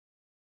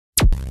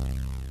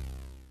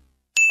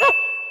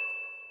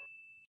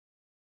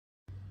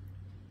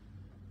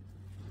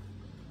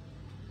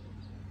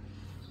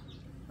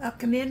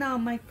Welcome in all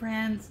my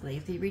friends.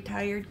 Lazy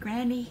Retired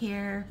Granny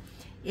here.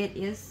 It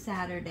is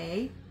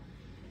Saturday,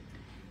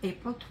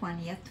 April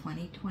 20th,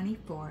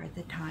 2024.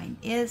 The time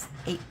is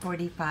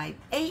 8:45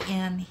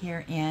 a.m.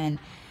 here in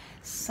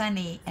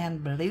sunny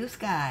and blue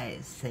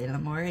skies,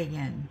 Salem,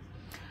 Oregon.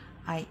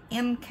 I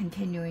am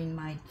continuing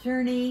my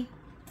journey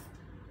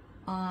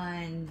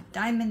on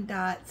Diamond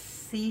Dotz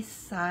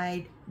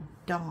Seaside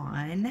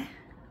Dawn.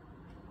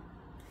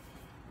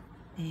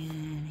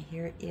 And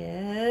here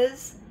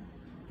is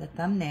the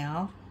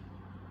thumbnail,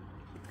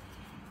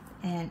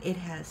 and it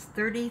has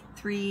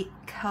 33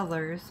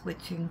 colors,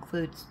 which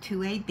includes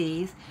 2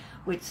 ABs,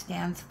 which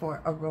stands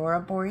for Aurora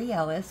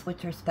Borealis,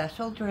 which are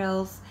special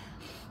drills.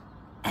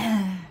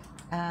 They're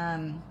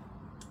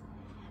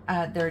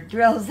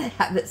drills that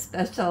have a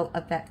special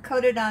effect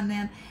coated on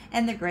them,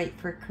 and they're great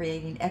for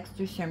creating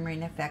extra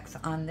shimmering effects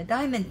on the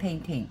diamond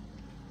painting.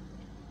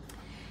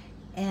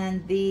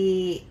 And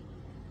the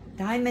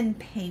diamond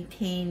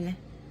painting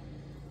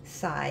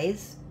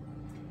size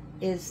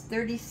is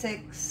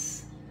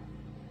 36.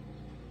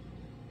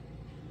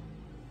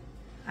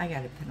 I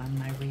gotta put on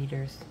my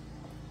readers.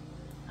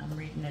 I'm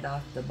reading it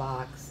off the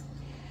box.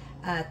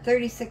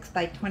 36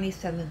 by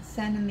 27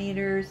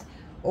 centimeters,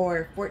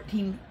 or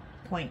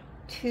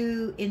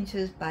 14.2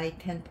 inches by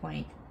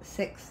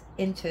 10.6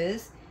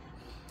 inches.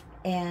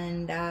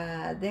 And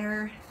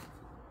there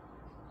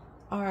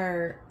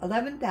are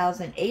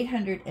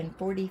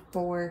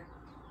 11,844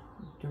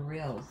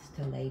 drills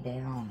to lay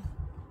down.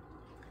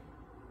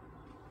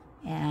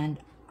 And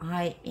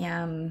I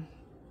am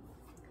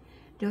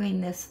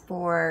doing this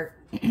for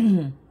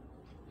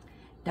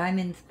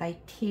Diamonds by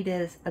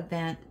Tita's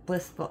event,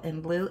 Blissful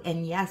in Blue.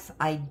 And yes,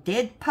 I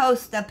did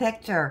post a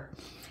picture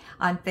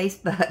on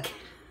Facebook.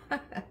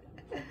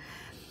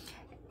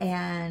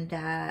 And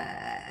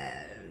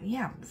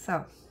yeah,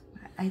 so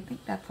I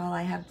think that's all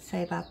I have to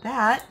say about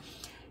that.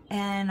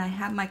 And I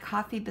have my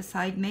coffee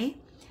beside me,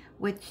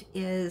 which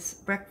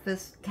is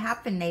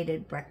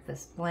caffeinated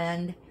breakfast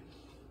blend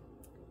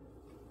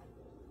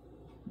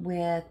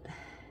with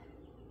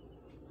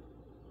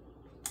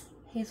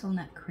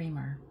hazelnut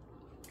creamer.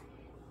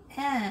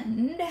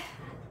 And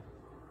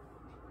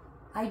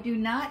I do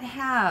not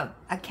have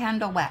a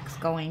candle wax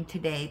going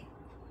today.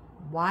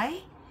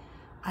 Why?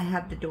 I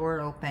have the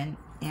door open,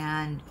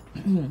 and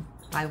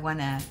I want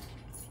to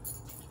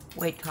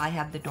wait till I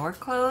have the door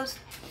closed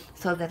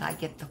so that I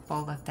get the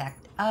full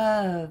effect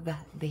of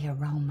the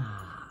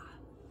aroma.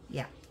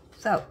 Yeah,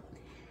 so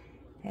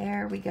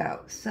there we go.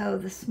 So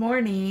this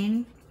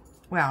morning,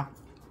 well,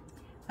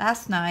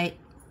 last night,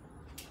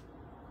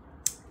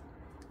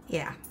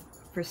 yeah,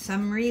 for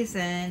some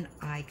reason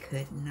I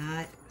could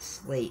not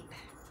sleep.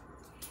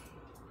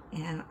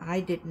 And I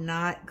did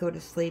not go to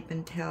sleep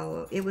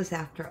until it was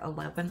after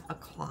 11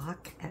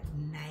 o'clock at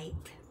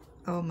night.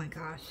 Oh my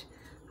gosh,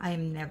 I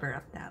am never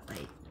up that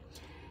late.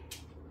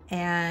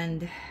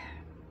 And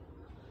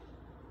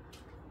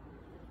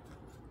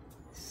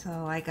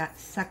so I got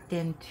sucked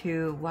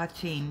into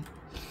watching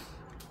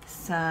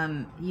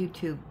some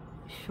YouTube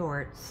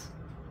shorts.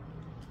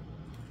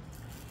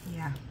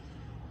 Yeah.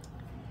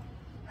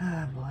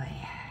 Oh boy.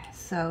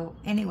 So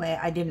anyway,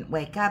 I didn't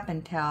wake up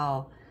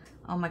until,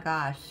 oh my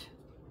gosh,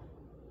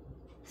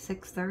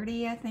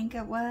 6:30 I think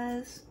it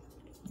was.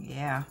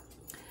 Yeah.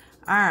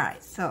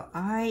 Alright, so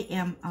I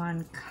am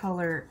on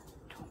color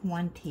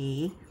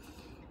 20,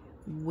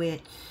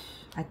 which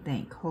I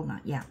think, hold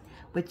on, yeah,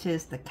 which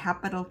is the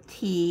capital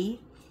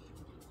T,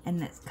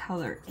 and it's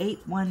color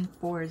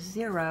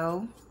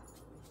 8140,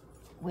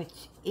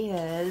 which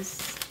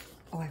is,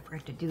 oh, I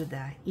forgot to do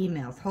the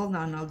emails. Hold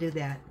on, I'll do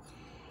that.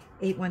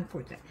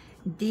 8140.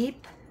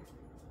 Deep,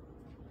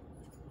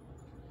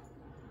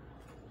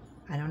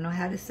 I don't know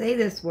how to say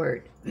this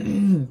word.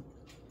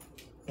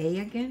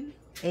 Aegean,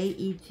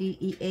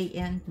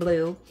 A-E-G-E-A-N,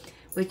 blue,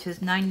 which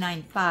is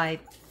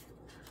 995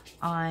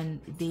 on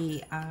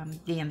the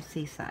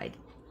DMC side.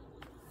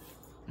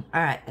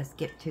 All right, let's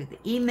get to the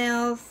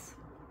emails.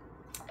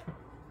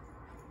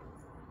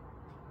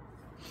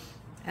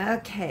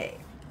 Okay.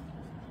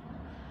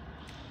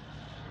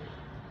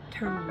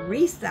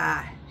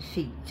 Teresa,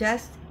 she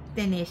just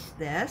finished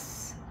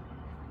this.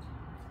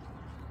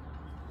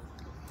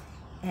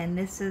 And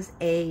this is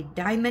a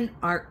Diamond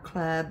Art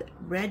Club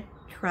Red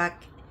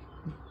Truck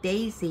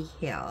Daisy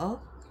Hill.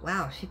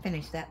 Wow, she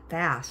finished that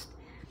fast.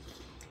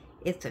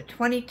 It's a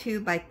 22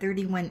 by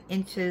 31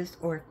 inches,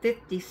 or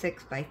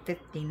 56 by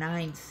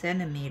 59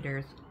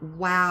 centimeters.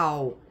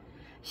 Wow.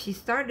 She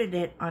started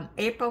it on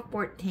April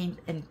 14th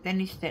and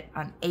finished it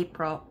on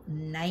April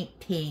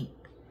 19th.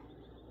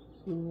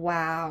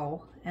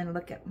 Wow. And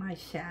look at my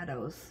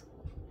shadows.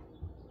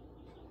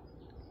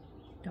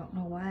 Don't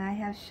know why I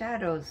have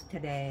shadows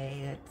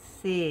today. Let's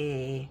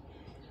see.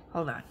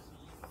 Hold on.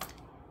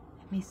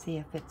 Let me see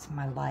if it's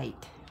my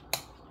light,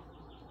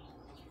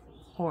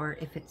 or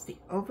if it's the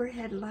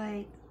overhead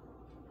light.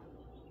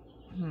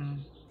 All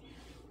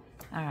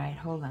right,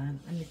 hold on.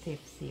 Let me see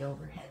if it's the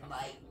overhead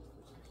light.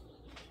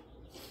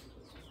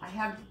 I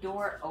have the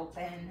door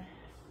open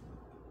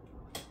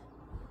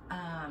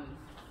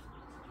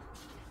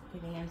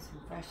getting in some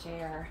fresh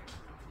air.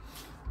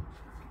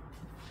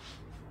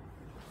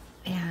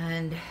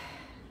 And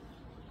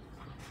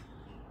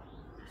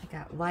I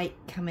got light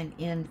coming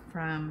in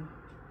from,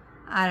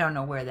 I don't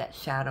know where that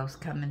shadow's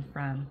coming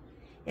from.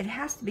 It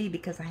has to be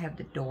because I have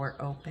the door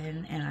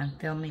open and I'm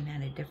filming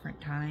at a different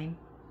time.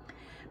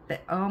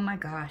 But oh my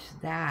gosh,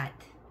 that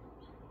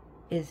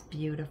is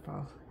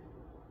beautiful.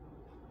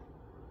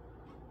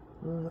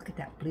 Ooh, look at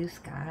that blue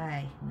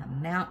sky and the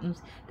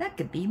mountains. That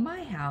could be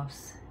my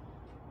house.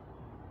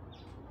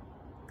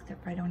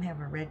 Except I don't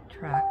have a red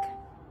truck.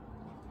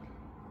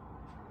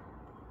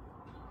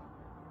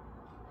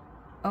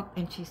 Oh,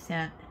 and she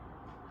sent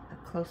a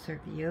closer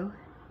view.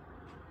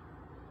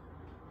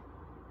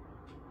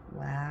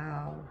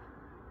 Wow.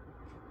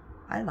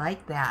 I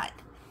like that.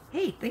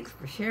 Hey, thanks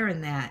for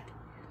sharing that.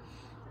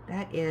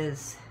 That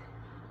is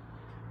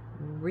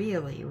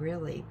really,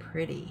 really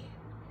pretty.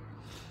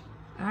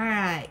 All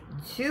right,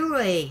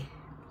 Julie.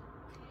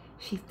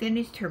 She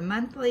finished her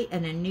monthly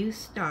and a new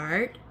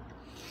start.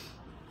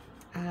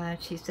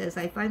 She says,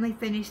 I finally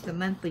finished the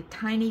monthly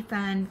Tiny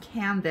Fun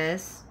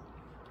canvas.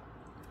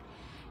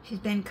 She's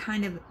been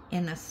kind of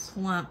in a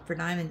slump for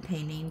diamond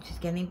painting. She's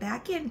getting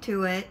back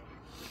into it.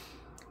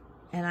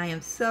 And I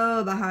am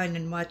so behind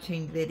in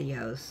watching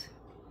videos.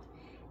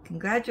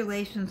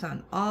 Congratulations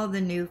on all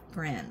the new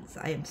friends.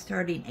 I am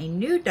starting a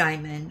new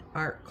Diamond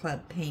Art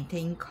Club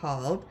painting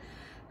called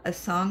A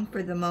Song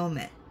for the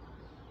Moment.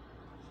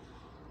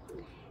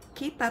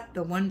 Keep up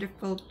the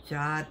wonderful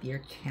job. Your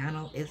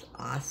channel is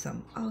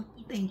awesome. Oh,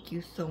 thank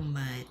you so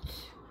much.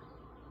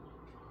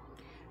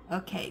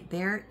 Okay,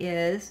 there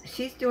is,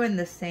 she's doing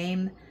the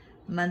same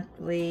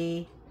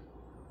monthly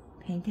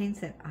paintings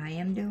that I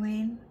am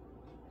doing.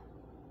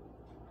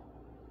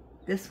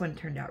 This one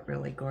turned out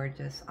really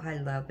gorgeous. I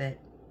love it.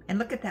 And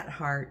look at that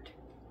heart.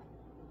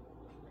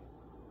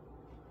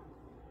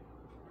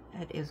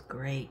 That is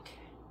great.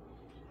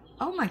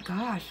 Oh my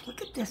gosh,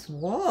 look at this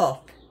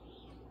wolf.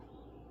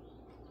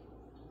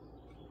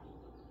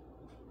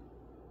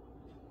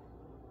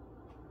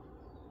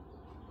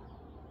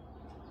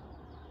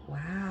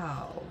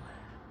 Wow.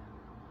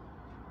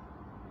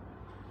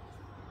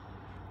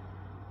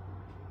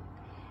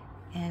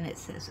 And it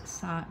says a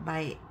song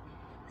by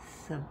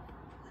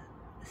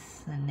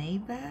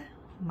Saneva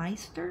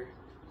Meister.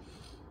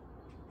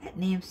 That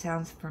name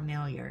sounds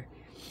familiar.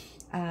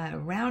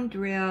 Round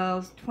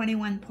drills,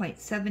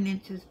 21.7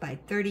 inches by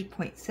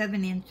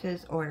 30.7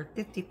 inches or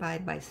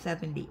 55 by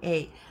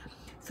 78.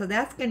 So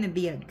that's going to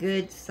be a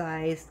good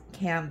sized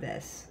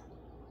canvas.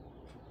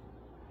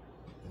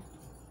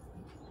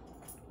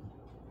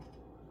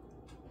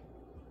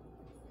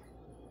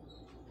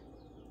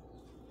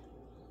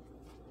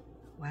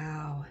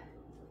 Wow.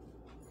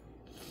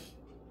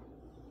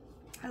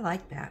 I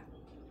like that.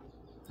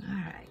 All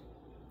right.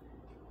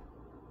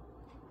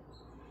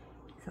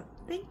 So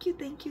thank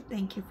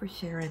you for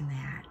sharing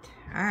that.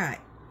 All right.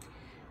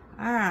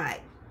 All right.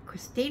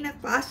 Christina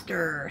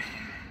Foster.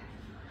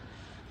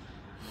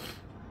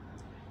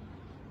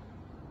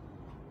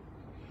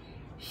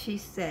 She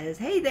says,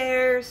 hey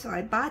there. So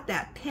I bought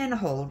that pen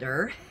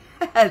holder,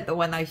 the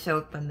one I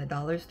showed from the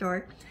dollar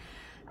store,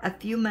 a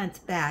few months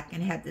back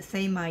and had the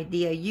same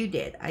idea you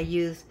did. I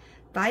use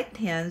 5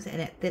 pins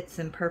and it fits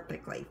them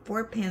perfectly.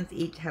 4 pins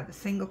each have a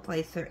single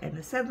placer and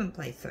a 7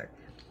 placer.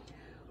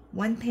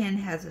 1 pin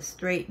has a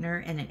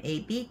straightener and an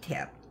AB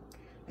tip.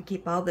 I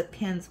keep all the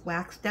pins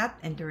waxed up,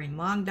 and during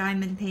long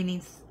diamond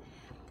painting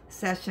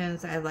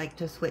sessions I like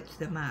to switch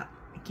them up.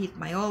 I keep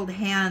my old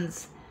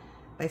hands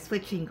by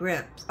switching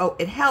grips. Oh,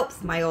 it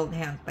helps my old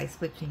hands by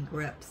switching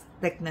grips,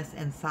 thickness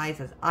and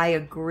sizes. I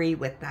agree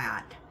with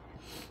that.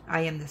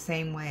 I am the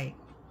same way.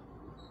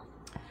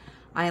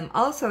 I am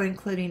also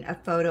including a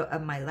photo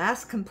of my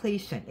last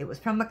completion. It was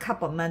from a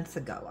couple months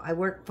ago. I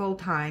work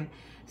full-time,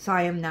 so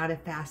I am not a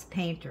fast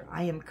painter.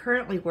 I am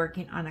currently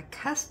working on a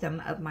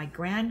custom of my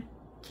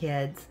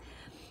grandkids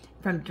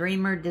from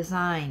Dreamer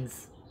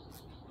Designs.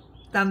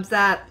 Thumbs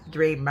up,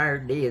 Dreamer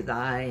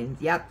Designs.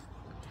 Yep,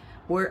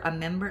 we're a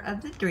member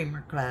of the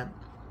Dreamer Club.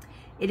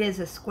 It is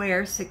a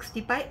square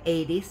 60 by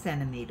 80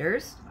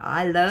 centimeters.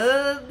 I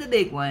love the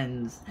big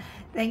ones.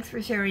 Thanks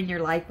for sharing your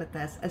life with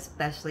us,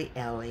 especially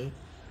Ellie.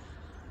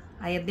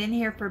 I have been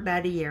here for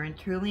about a year and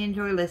truly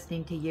enjoy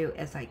listening to you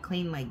as I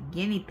clean my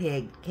guinea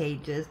pig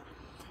cages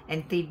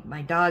and feed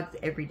my dogs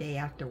every day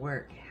after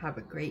work. Have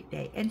a great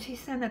day. And she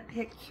sent a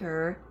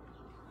picture.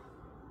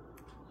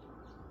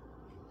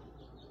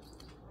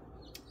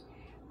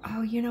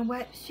 Oh, you know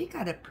what? She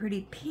got a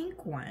pretty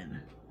pink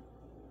one.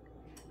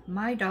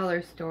 My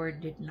dollar store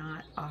did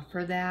not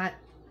offer that.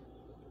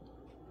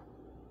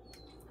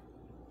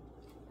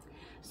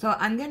 So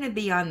I'm going to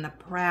be on the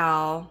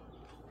prowl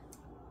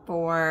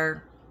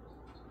for...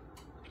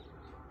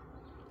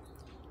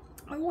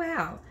 Oh,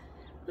 wow.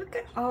 Look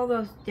at all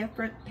those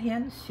different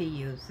pens she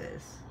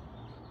uses.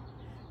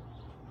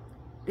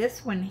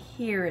 This one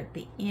here at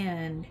the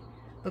end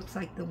looks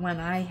like the one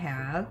I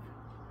have.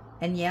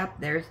 And yep,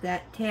 there's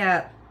that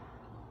tip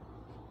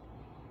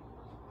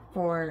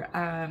for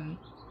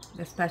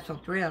the special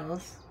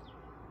drills.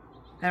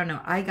 I don't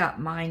know. I got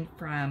mine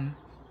from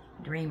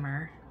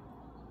Dreamer.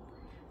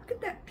 Look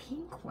at that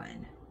pink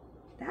one.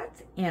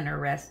 That's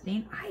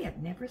interesting. I have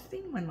never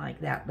seen one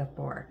like that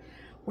before.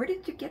 Where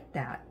did you get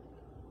that?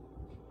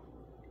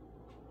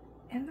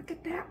 And look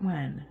at that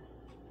one.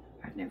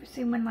 I've never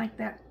seen one like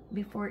that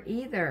before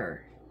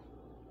either.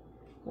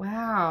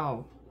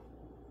 Wow.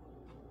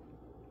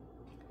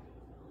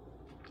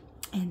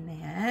 And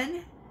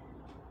then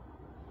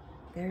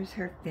there's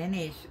her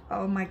finish.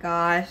 Oh my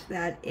gosh,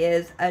 that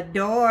is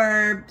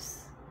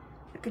adorbs.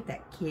 Look at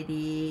that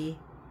kitty.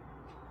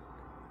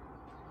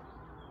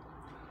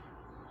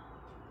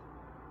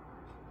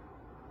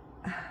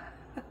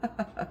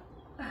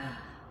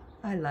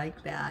 I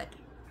like that.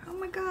 Oh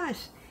my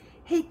gosh.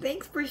 Hey,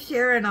 thanks for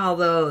sharing all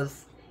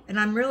those. And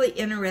I'm really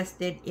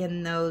interested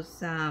in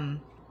those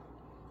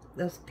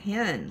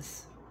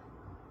pins.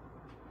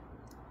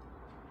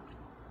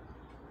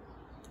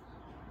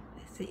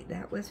 Let's see,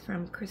 that was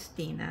from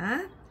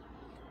Christina.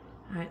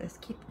 All right, let's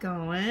keep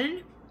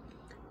going.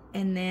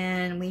 And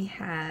then we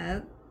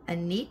have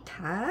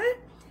Anita.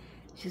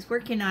 She's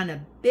working on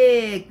a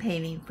big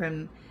painting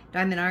from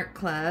Diamond Art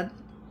Club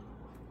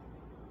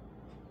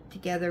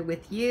together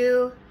with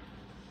you.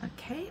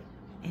 Okay,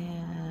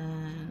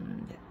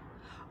 and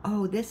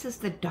oh, this is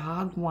the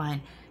dog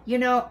one. You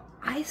know,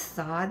 I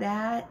saw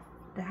that.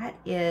 That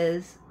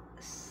is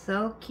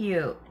so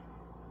cute.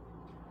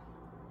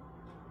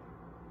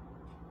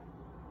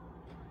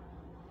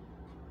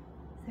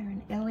 Is there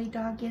an Ellie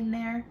dog in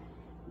there?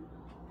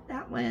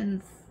 That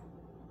one's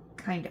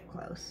kind of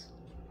close,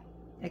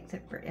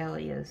 except for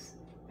Ellie is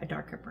a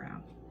darker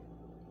brown.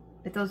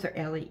 But those are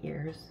Ellie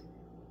ears.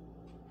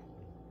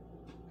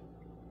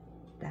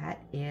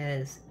 That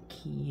is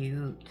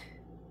cute.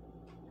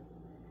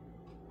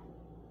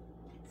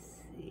 Let's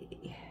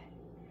see.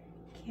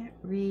 Can't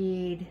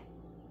read.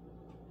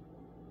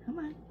 Come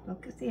on,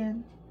 focus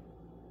in.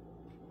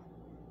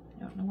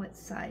 I don't know what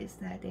size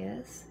that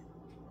is.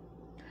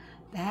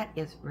 That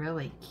is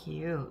really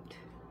cute.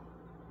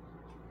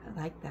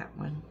 I like that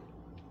one.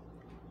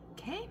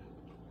 Okay.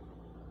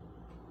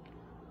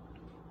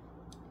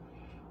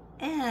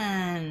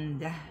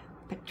 And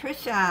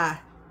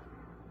Patricia,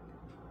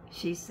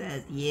 she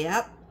says,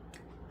 yep,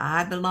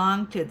 I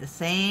belong to the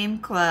same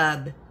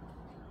club.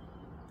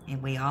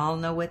 And we all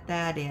know what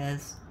that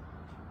is.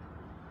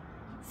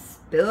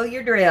 Spill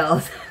your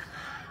drills.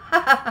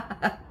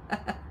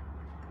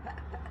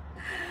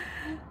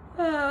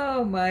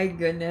 Oh my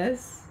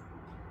goodness.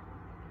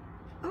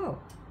 Oh,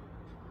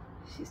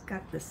 she's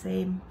got the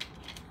same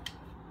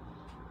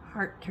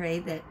heart tray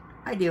that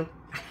I do.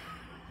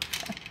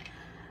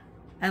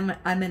 I'm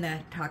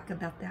gonna talk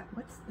about that.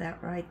 What's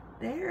that right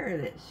there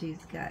that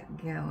she's got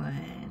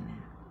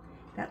going?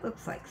 That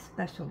looks like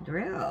special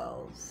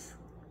drills.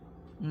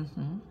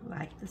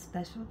 Like the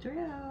special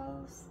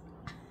drills.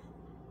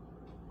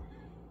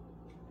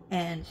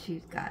 And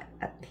she's got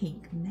a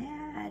pink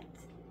mat.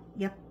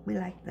 Yep, we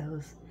like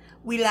those.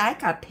 We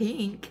like a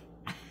pink.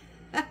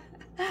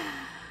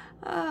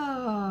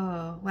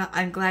 Oh, well,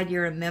 I'm glad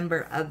you're a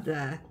member of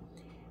the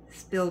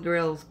Spill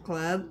Drills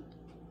Club.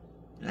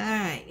 All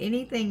right,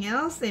 anything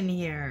else in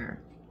here?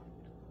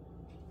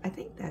 I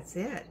think that's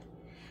it.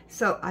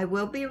 So I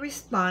will be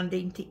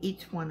responding to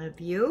each one of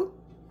you.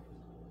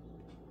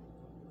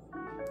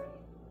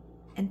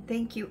 And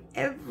thank you,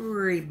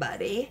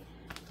 everybody,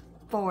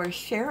 for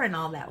sharing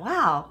all that.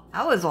 Wow,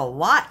 that was a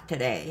lot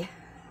today.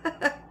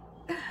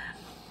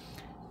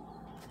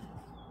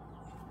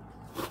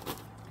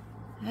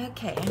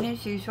 Okay, and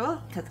as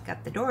usual, because I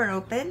got the door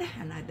open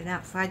and I've been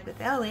outside with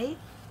Ellie,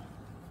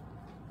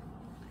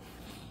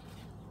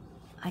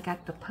 I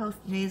got the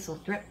post-nasal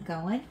drip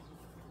going.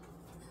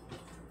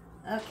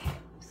 Okay,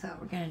 so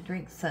we're going to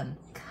drink some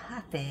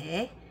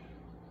coffee.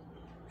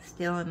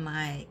 Still in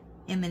my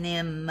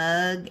M&M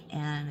mug,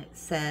 and it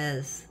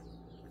says,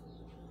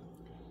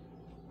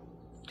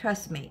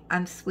 trust me,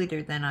 I'm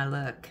sweeter than I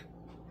look.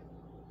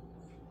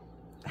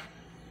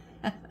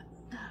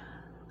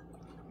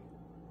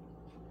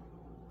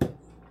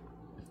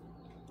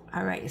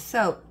 All right,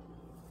 so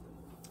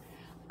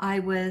I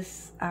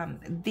was,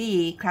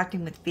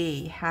 Crafting with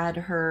V had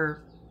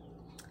her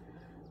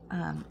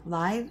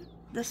live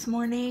this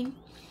morning,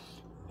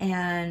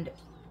 and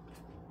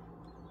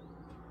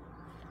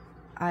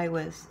I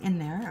was in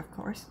there, of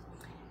course,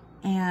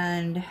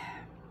 and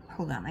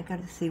hold on, I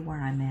gotta see where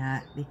I'm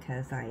at,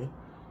 because I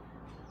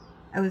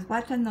was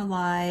watching the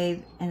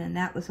live, and then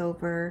that was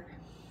over,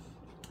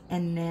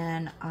 and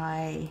then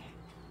I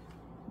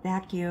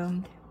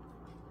vacuumed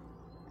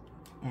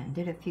and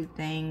did a few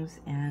things,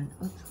 and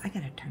oops, I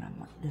gotta turn on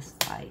this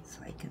light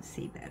so I can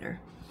see better.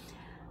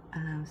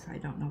 So I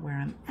don't know where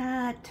I'm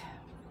at.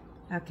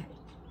 Okay,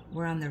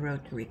 we're on the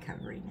road to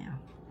recovery now.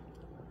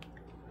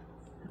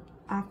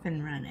 Off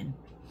and running.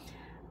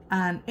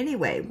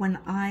 Anyway, when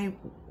I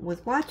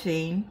was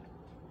watching,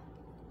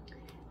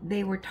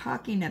 they were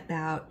talking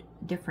about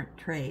different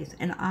trays,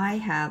 and I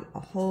have a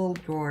whole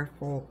drawer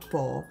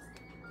full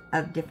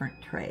of different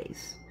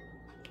trays.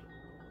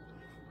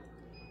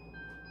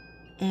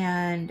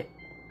 And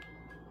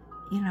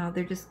you know,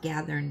 they're just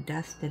gathering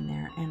dust in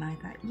there. And I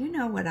thought, you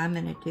know what I'm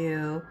going to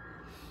do?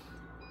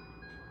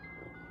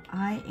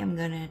 I am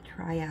going to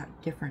try out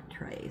different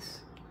trays.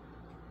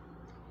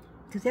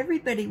 Because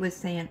everybody was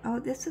saying, oh,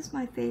 this is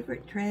my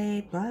favorite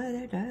tray, blah,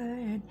 blah,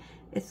 blah.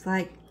 It's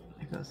like,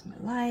 there goes my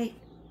light.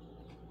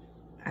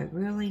 I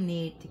really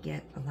need to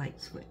get a light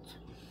switch.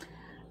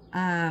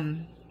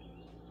 And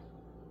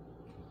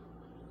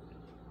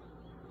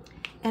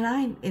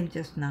I am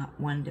just not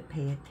one to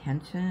pay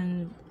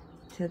attention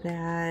to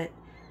that.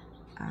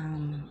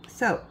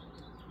 So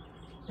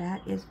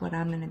that is what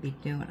I'm going to be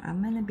doing.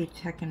 I'm going to be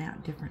checking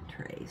out different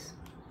trays.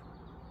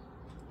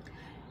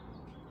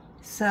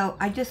 So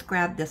I just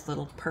grabbed this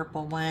little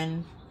purple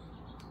one.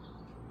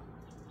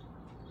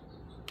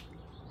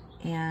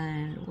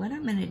 And what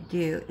I'm going to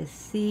do is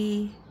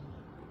see,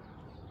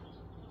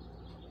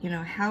 you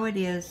know, how it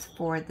is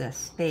for the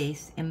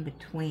space in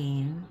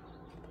between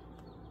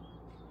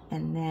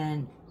and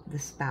then the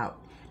spout.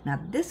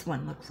 Now this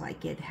one looks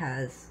like it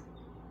has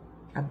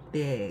a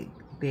big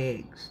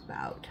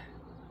spout.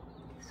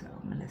 So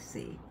I'm going to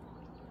see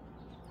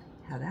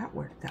how that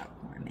works out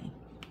for me.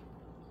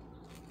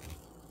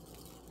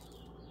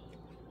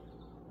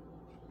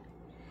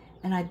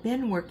 And I've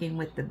been working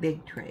with the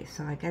big tray,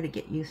 so I got to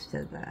get used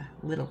to the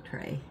little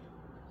tray.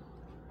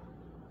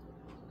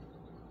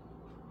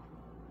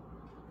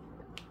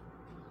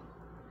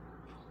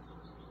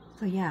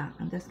 So yeah,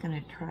 I'm just going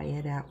to try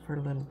it out for a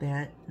little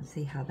bit and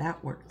see how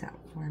that works out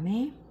for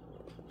me.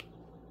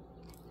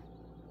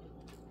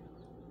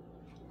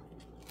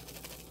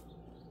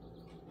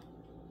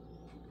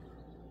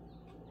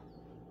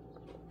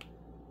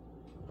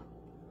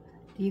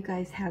 Do you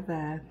guys have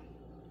a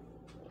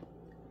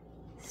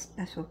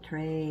special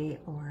tray?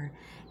 Or,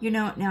 you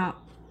know, now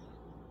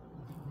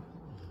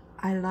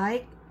I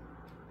like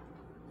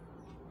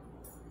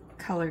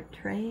colored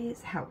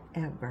trays,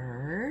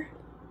 however,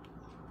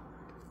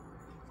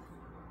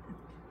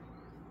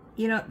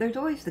 you know, there's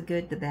always the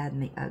good, the bad,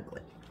 and the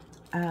ugly.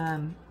 I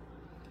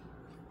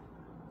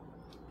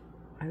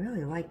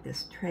really like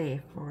this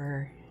tray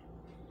for,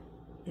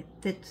 it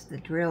fits the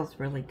drills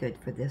really good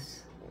for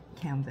this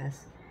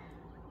canvas.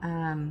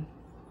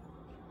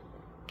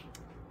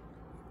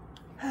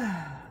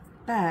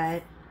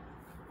 But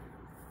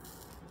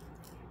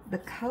the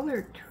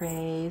colored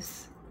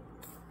trays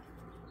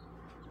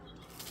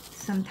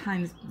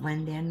sometimes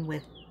blend in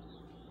with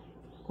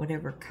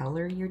whatever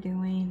color you're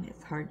doing.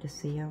 It's hard to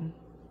see them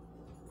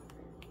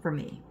for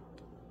me,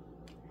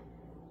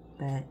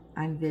 but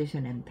I'm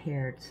vision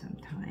impaired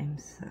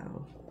sometimes,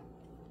 so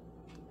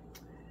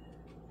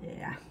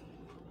yeah.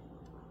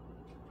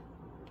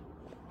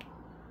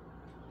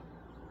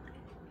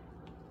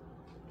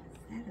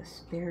 Is that a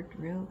spare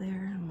drill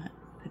there? I'm gonna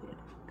put it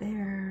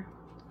there.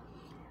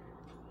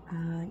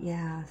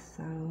 Yeah,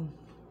 so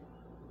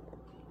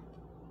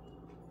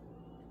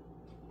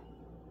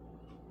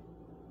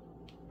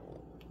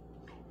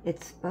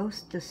it's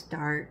supposed to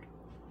start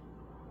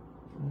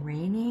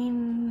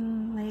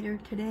raining later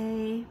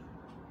today,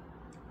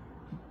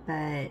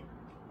 but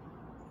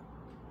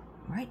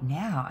right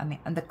now, I mean,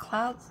 the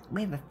clouds,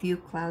 we have a few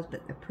clouds,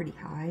 but they're pretty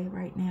high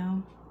right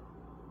now.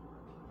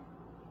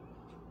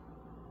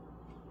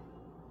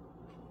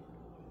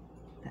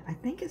 But I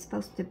think it's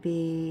supposed to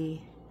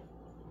be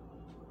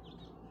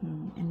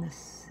in the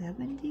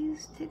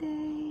 70s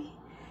today.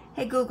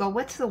 Hey Google,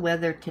 what's the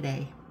weather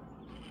today?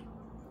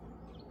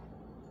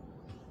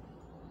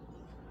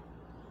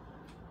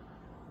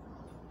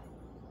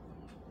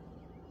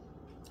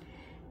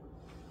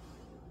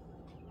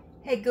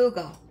 Hey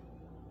Google,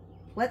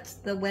 what's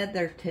the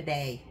weather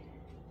today?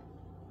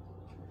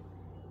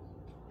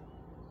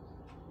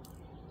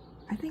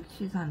 I think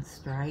she's on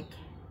strike.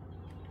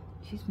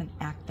 She's been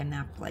acting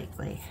up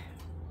lately.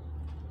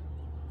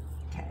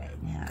 Okay,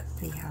 now let's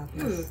see how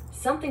this...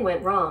 Something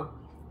went wrong.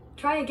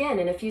 Try again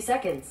in a few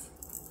seconds.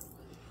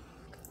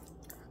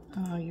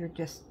 Oh, you're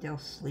just still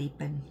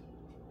sleeping.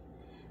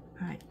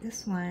 Alright,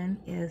 this one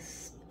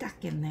is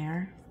stuck in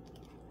there.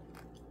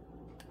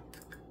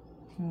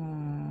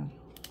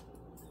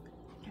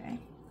 Okay.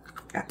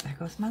 Oh, there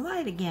goes my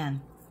light again.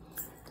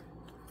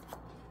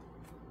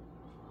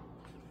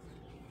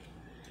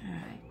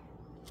 Alright.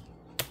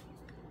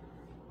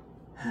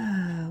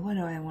 What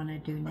do I want to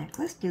do next?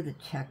 Let's do the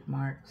check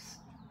marks.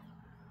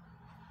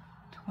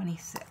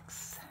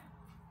 26.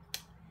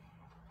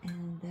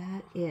 And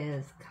that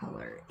is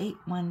color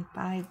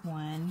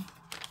 8151.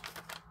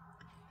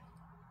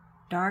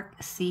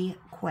 Dark Sea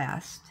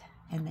Quest.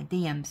 And the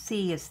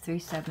DMC is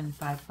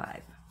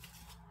 3755.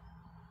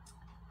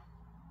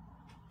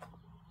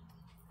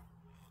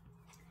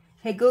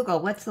 Hey Google,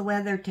 what's the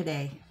weather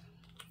today?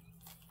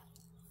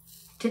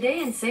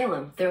 Today in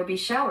Salem, there will be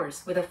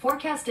showers with a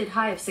forecasted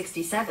high of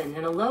 67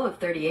 and a low of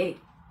 38.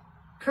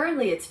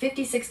 Currently, it's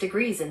 56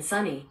 degrees and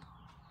sunny.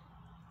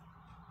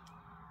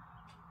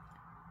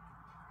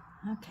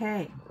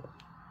 Okay.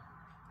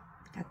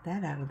 Got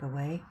that out of the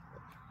way.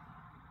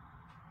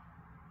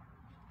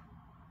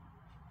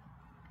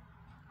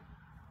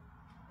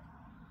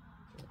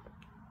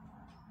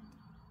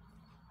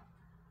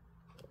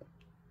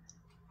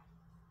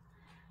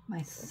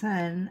 My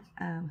son,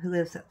 who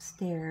lives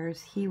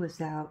upstairs, he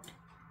was out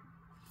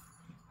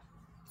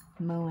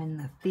mowing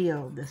the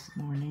field this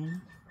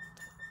morning,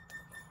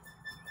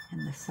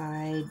 and the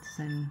sides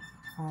and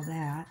all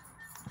that.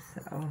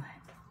 So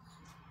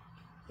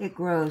it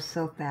grows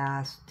so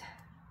fast.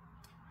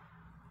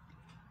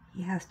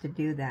 He has to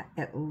do that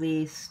at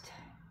least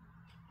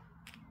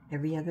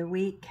every other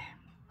week.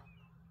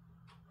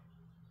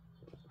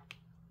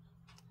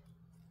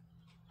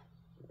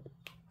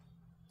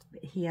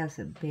 But he has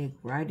a big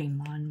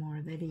riding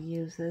lawnmower that he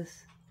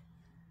uses.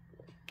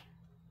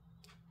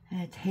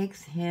 And it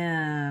takes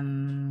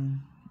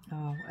him,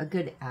 a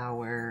good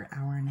hour,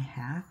 hour and a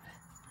half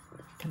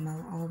to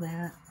mow all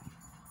that.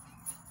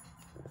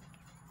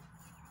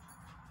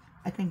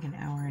 I think an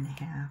hour and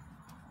a half.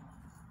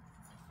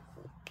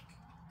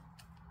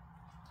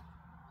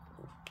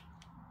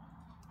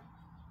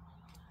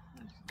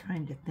 I was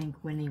trying to think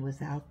when he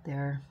was out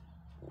there.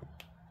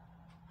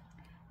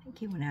 I think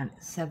he went out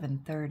at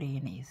 7:30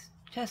 and he's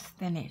just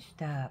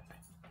finished up.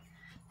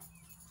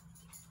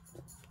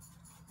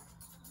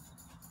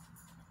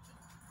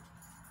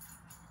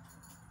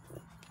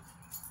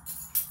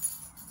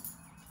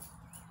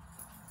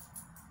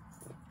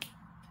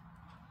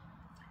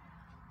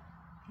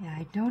 Yeah,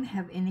 I don't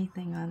have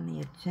anything on the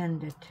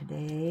agenda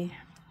today.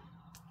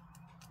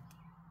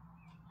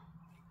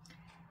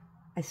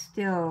 I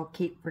still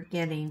keep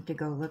forgetting to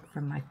go look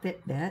for my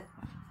Fitbit.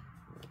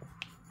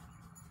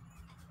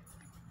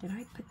 Did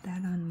I put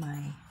that on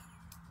my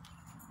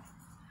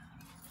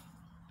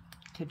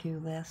to-do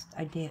list?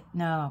 I did.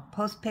 No,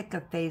 post pic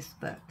of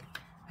Facebook.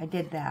 I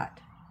did that.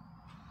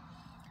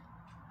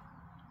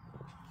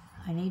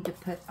 I need to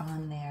put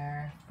on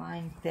there,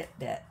 find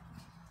Fitbit.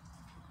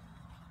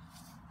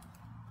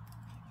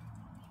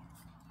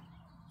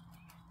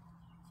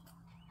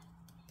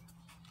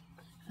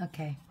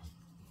 Okay.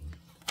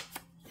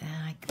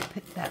 I could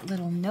put that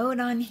little note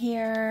on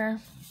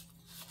here.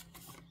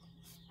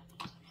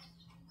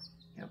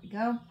 There we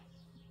go.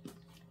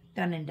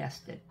 Done and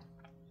dusted.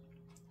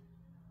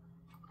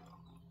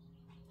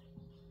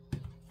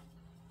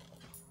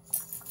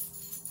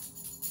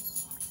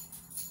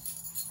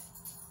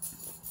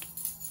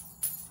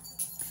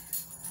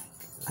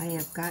 I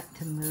have got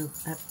to move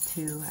up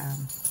to,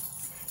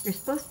 you're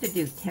supposed to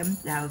do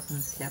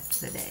 10,000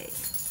 steps a day.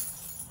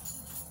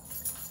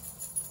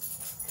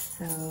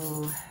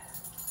 So,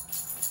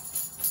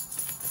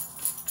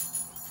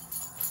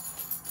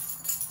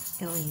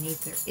 Ellie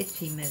needs her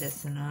itchy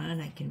medicine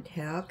on, I can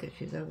tell, because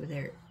she's over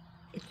there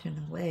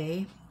itching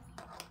away.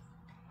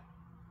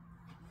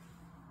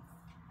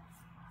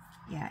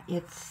 Yeah,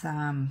 it's,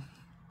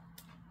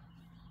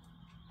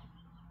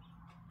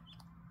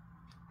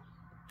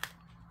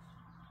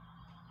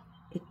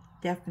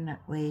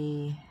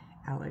 definitely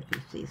allergy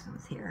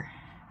season's here,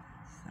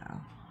 so.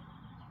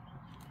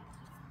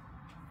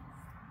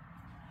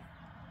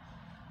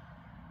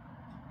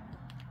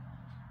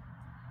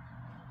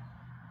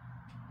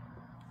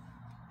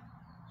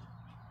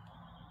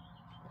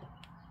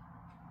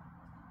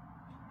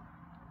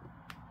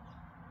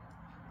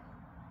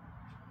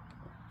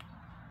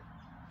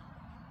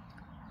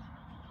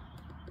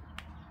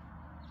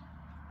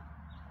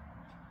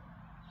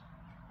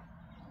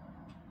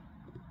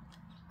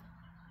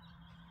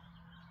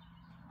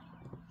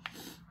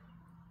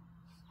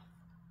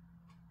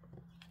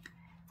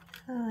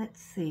 So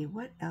let's see,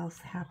 what else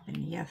happened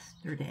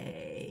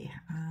yesterday?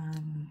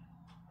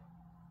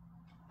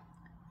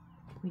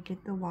 We did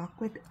the walk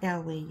with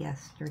Ellie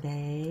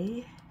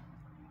yesterday.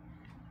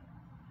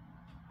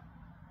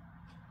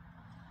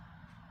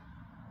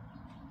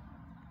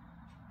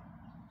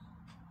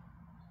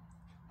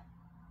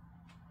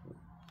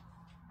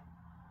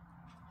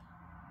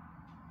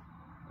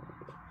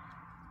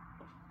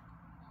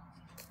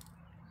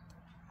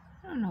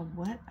 I don't know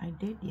what I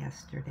did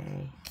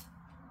yesterday.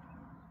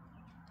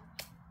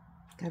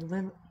 Got a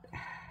little,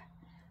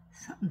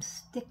 something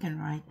sticking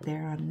right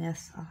there on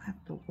this. I'll have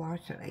to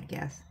wash it, I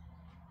guess.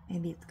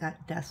 Maybe it's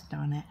got dust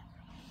on it.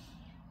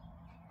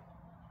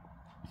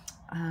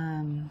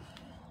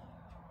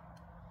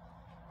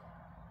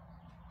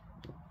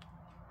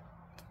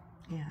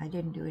 Yeah, I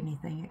didn't do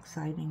anything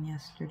exciting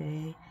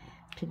yesterday.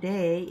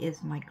 Today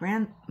is my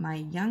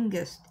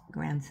youngest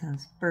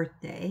grandson's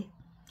birthday.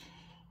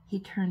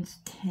 He turns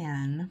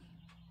 10,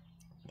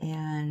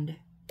 and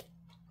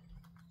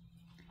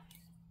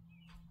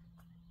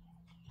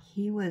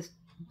he was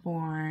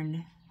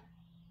born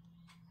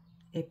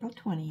April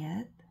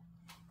 20th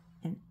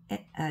in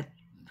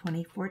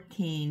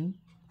 2014,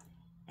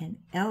 and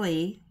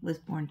Ellie was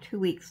born 2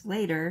 weeks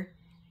later,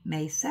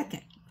 May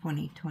 2nd,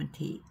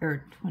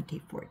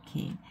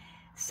 2014.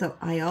 So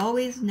I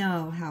always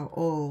know how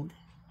old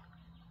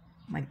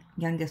my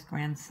youngest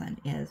grandson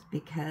is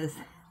because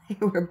they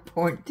were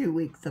born 2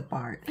 weeks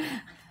apart.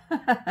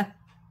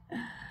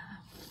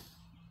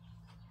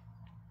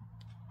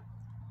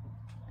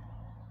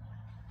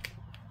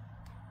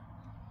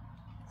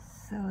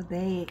 So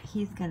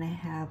he's gonna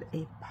have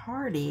a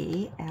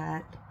party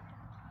at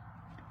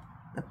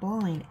the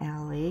bowling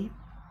alley,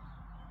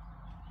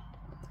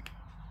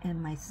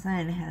 And my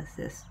son has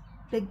this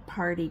big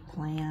party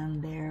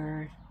planned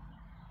there.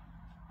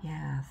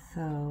 Yeah,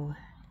 so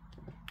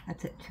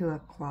that's at 2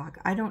 o'clock.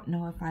 I don't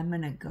know if I'm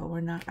going to go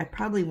or not. I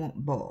probably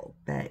won't bowl,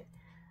 but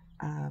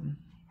yeah,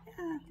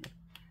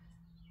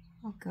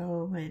 I'll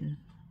go and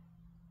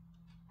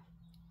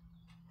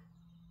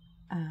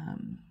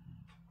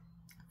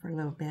for a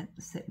little bit,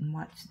 sit and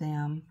watch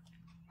them.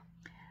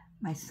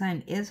 My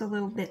son is a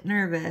little bit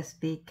nervous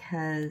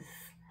because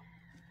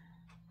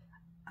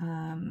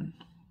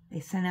they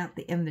sent out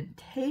the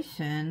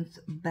invitations,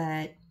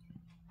 but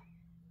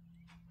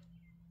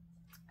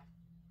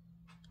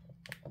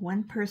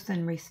one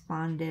person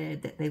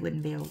responded that they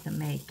wouldn't be able to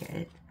make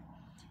it.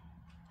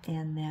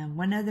 And then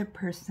one other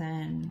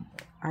person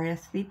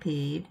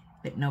RSVP'd,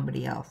 but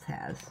nobody else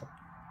has.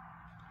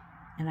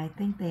 And I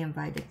think they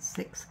invited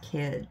 6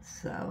 kids,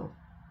 so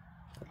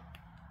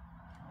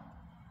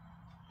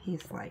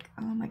he's like,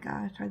 oh my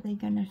gosh, are they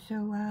going to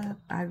show up?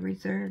 I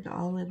reserved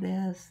all of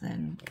this,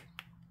 and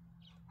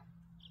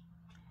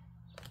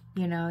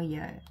you know,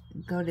 you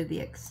go to the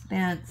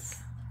expense,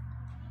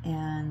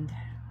 and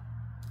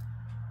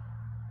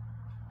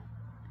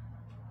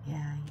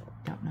yeah, you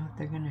don't know if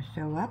they're going to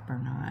show up or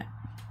not.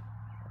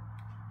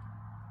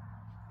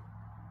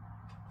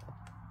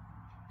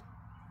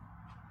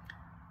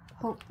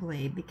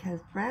 Hopefully,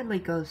 because Bradley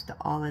goes to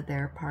all of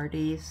their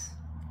parties.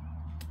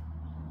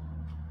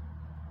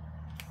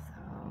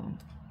 So,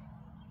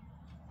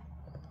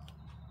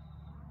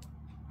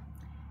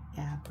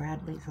 yeah,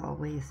 Bradley's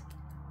always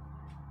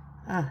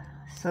a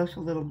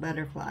social little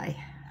butterfly.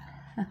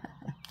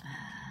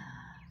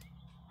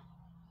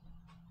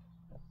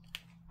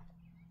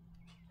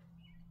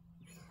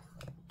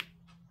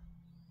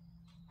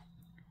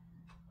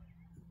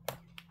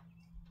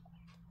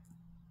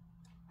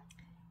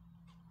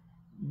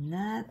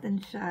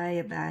 Nothing shy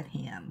about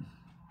him.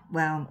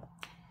 Well,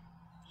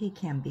 he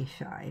can be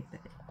shy,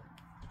 but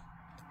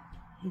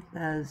he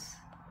does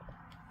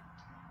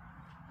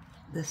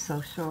the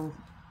social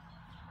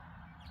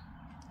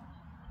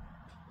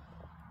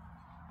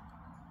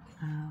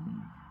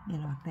you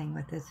know, thing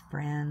with his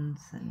friends,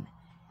 and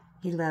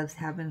he loves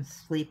having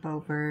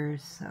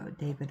sleepovers, so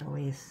David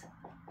always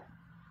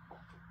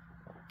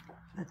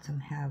lets him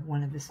have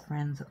one of his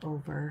friends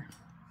over.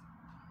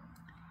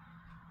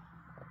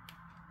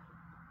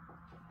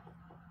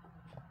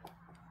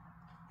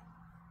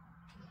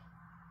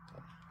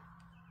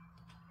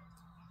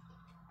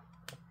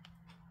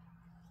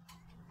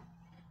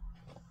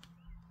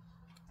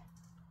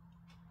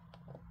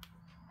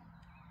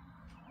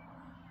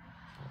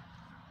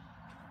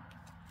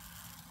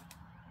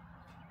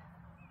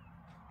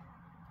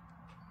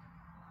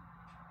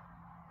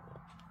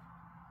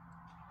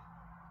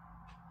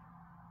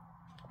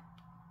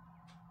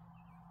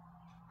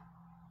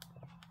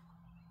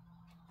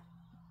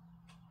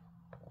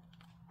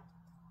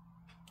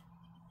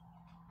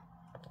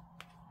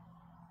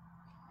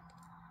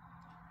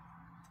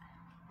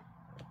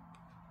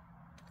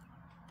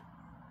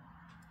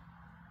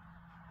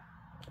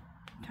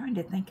 Trying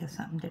to think of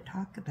something to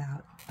talk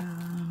about.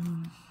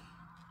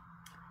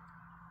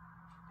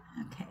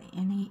 Okay,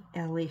 any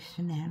Ellie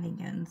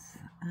shenanigans?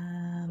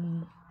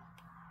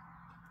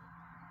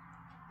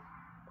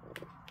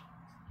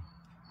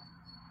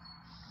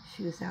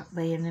 She was out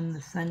laying in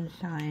the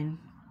sunshine.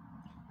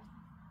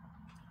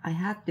 I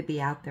have to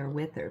be out there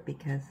with her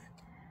because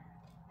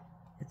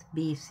it's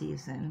bee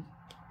season.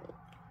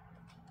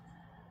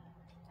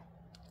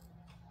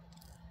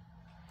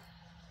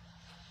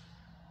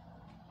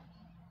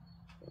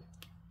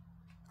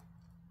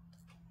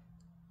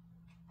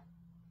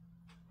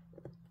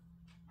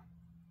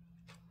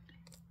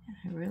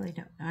 I really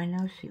don't, I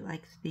know she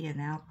likes being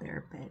out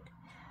there, but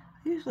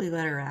I usually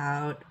let her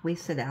out. We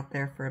sit out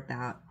there for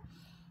about,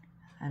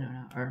 I don't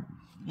know, or,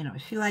 you know,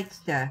 she likes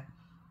to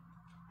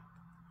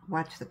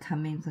watch the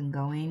comings and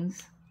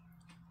goings,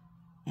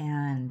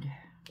 and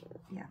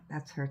yeah,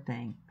 that's her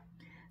thing.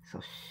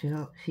 So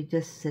she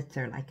just sits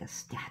there like a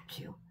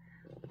statue,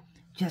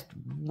 just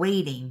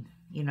waiting,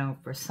 you know,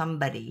 for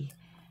somebody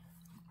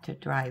to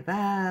drive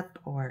up,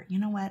 or, you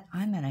know what,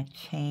 I'm going to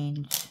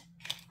change.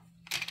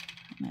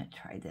 I'm going to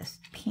try this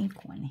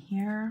pink one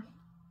here.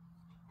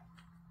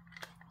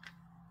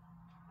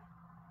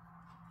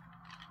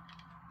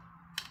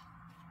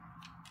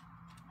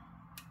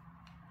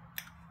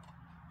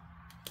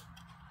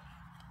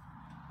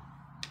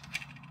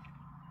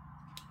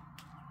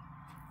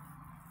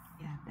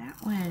 Yeah,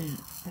 that one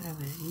that I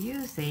was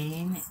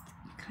using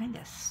kind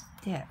of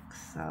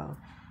sticks, so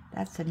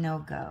that's a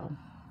no-go.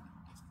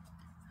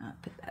 I'll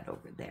put that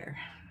over there.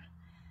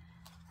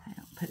 I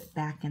don't put it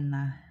back in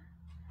the...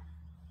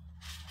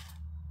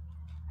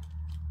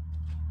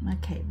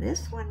 Okay,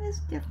 this one is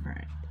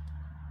different.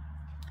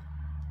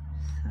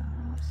 So,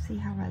 let's see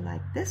how I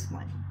like this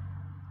one.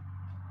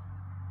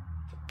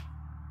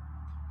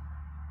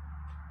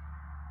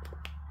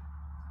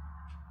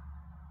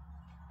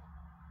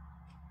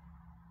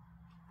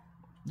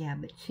 Yeah,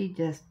 but she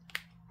just,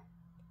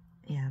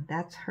 yeah,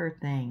 that's her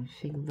thing.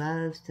 She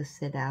loves to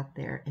sit out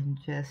there and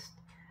just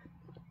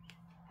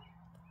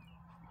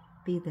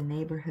be the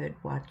neighborhood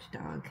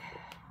watchdog.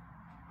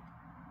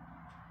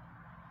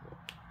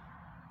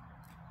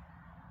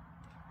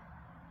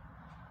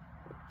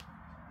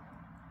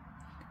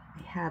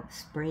 I have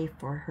spray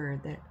for her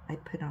that I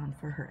put on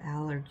for her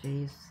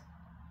allergies.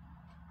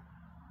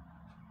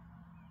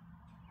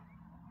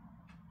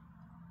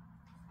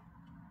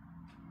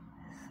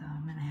 So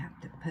I'm gonna have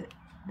to put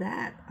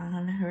that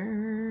on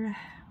her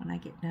when I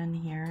get done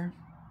here.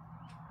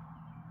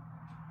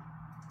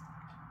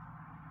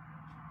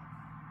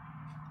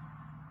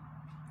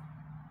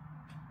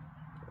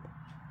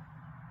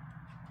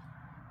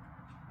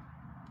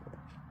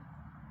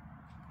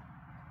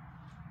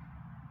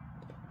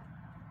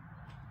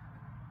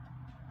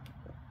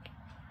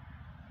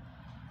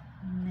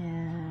 And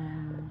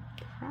then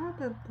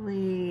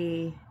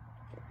probably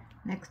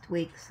next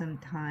week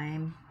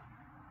sometime,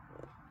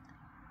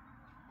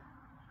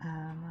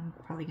 I'm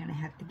probably going to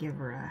have to give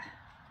her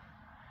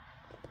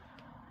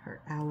her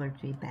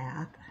allergy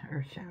bath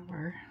or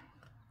shower.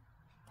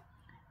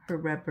 Her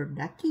rubber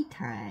ducky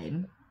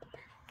time.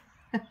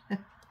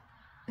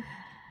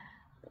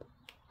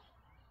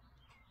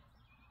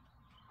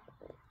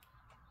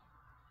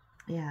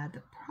 Yeah,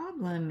 the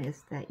problem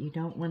is that you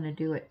don't want to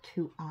do it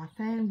too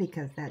often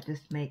because that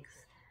just makes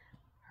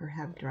her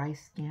have dry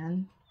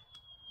skin.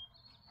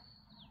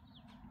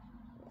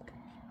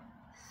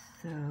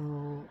 So,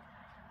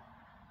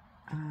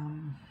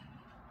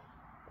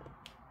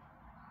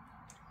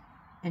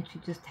 and she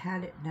just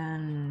had it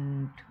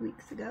done 2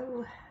 weeks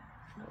ago.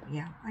 So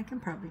yeah, I can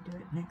probably do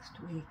it next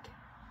week.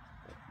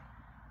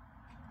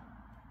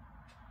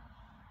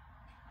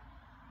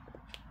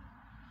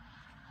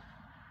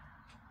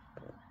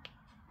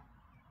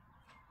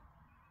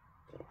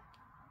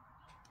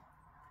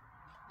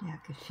 Yeah,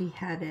 because she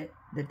had it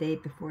the day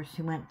before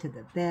she went to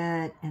the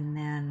vet, and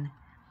then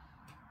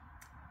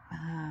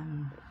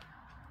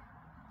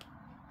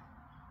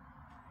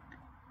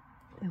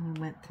we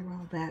went through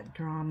all that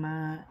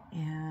drama,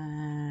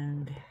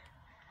 and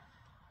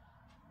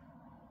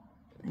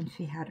then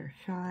she had her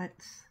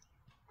shots.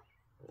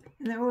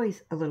 And they're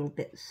always a little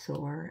bit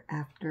sore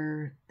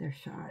after their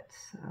shots,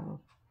 so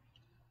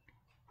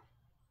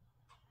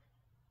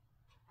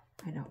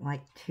I don't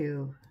like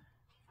to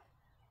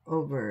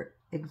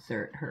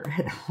overexert her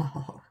at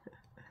all.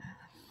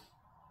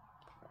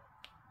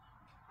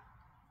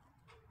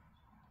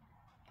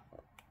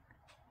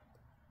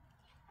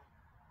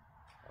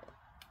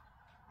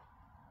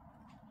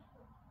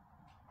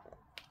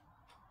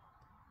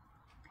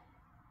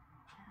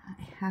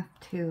 I have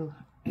to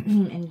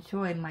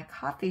enjoy my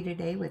coffee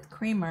today with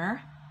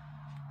creamer.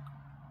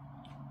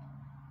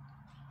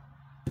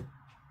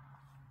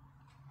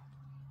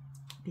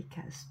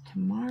 Because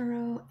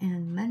tomorrow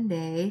and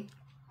Monday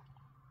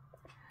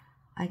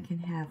I can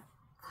have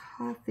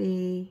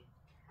coffee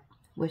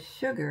with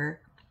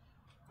sugar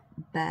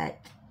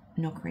but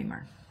no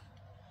creamer.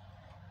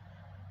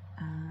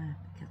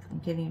 Because I'm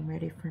getting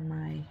ready for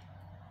my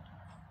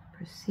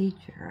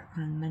procedure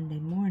on Monday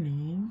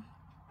morning.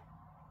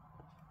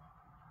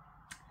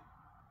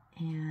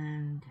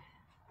 And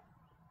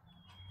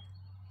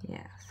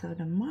yeah, so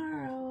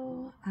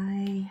tomorrow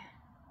I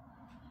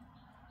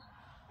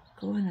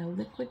go on a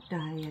liquid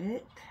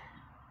diet.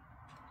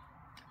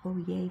 Oh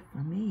yay for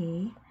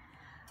me.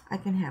 I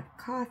can have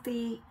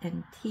coffee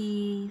and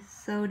tea,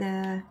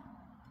 soda,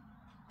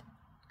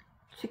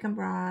 chicken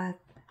broth,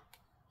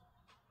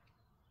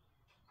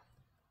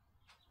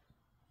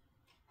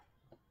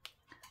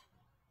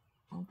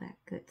 all that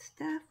good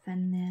stuff,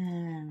 and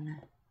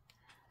then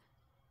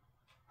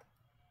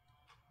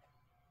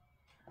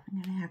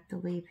I'm going to have to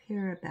leave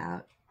here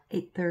about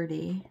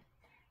 8:30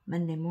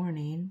 Monday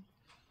morning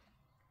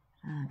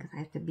because I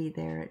have to be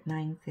there at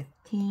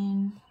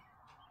 9:15.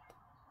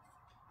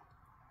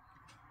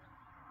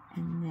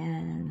 And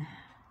then,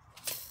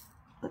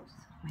 oops,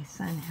 my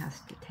son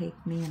has to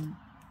take me and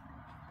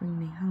bring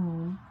me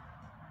home.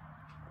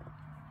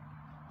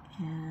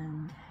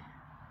 And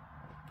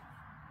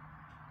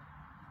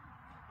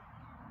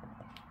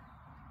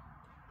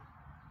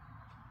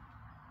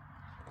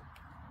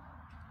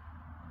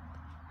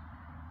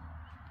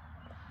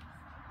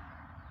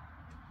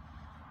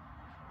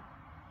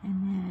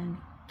then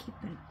keep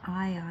an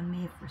eye on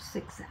me for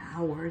 6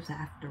 hours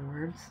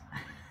afterwards.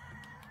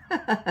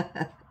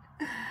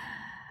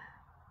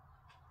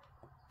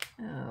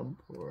 Oh,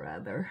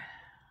 brother.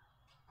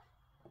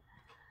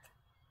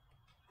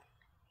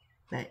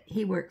 But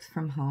he works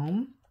from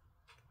home.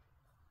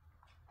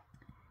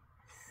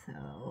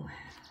 So,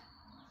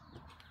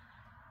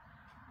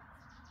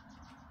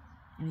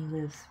 and he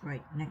lives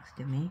right next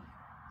to me.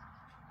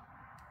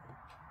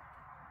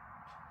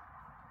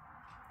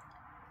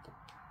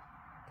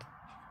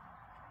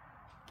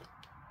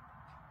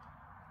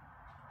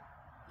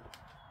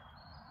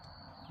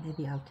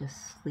 Maybe I'll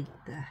just sleep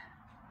the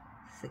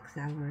 6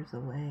 hours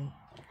away.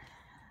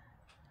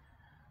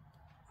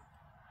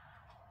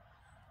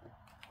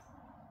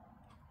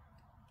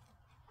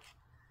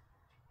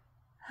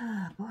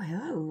 Oh boy,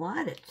 a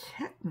lot of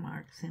check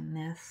marks in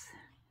this.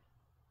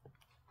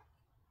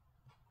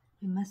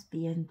 You must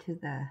be into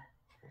the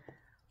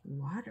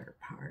water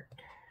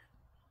part.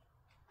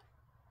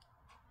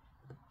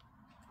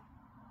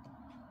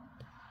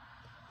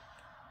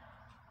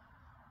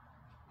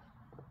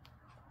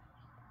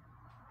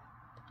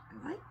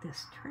 I like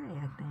this tray,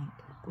 I think.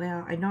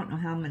 Well, I don't know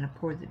how I'm going to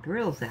pour the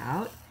drills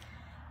out.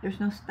 There's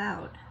no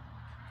spout.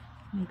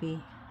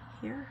 Maybe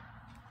here?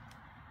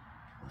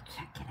 We'll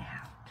check it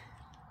out.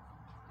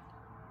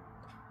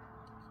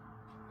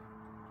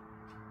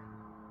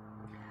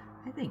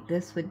 I think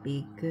this would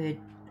be good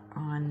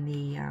on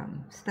the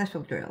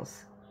special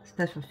drills,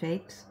 special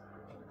shapes.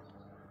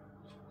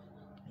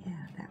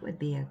 Yeah, that would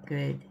be a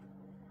good...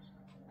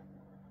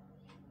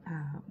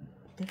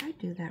 did I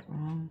do that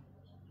wrong?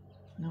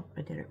 Nope,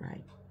 I did it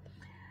right.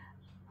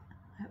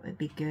 That would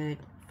be good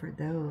for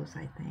those,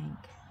 I think.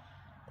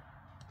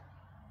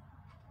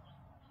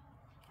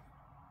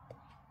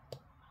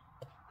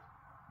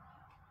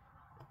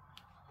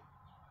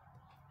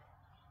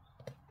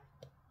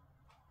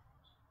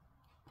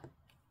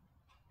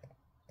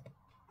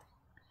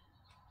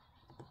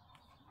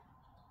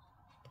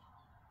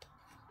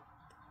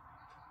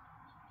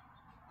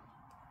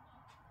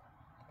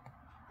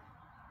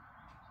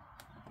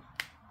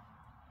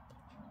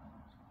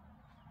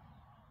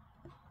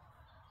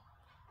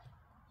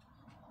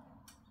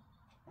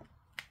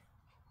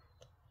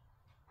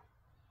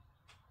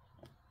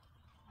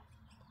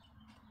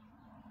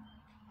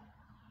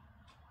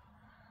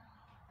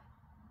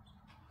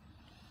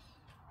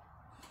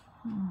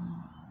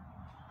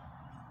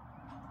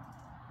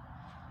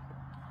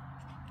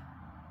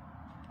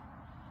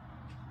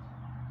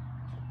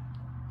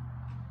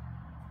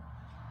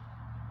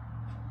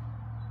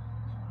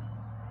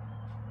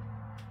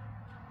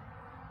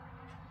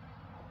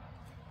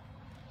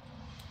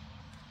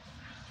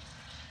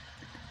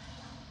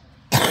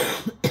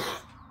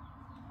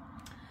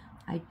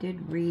 I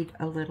did read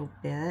a little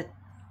bit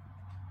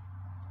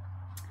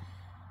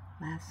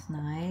last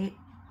night,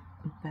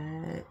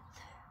 but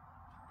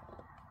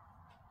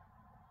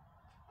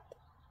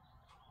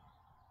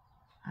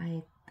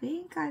I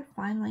think I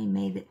finally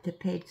made it to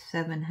page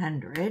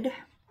 700.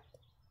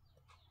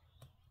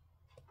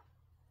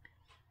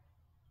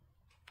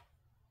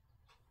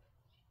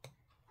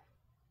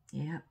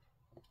 Yep.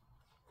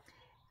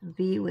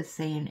 V was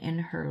saying in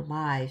her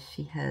live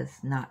she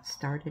has not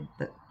started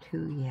book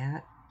 2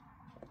 yet.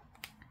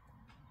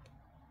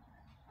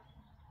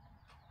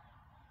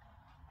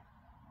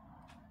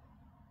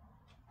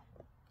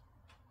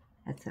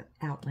 That's an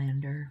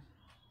Outlander.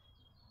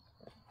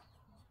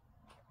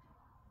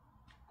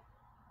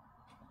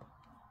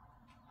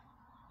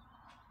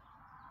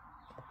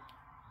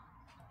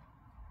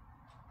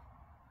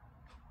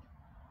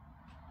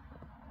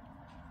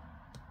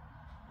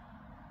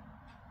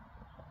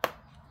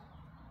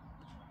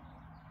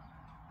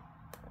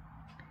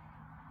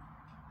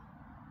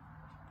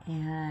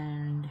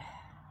 And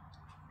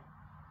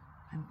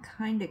I'm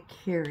kind of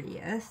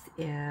curious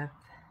if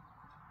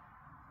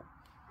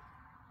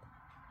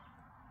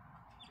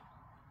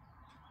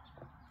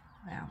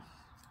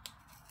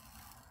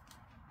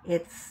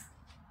it's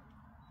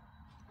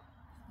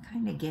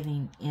kind of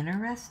getting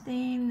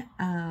interesting.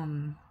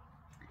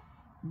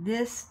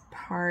 This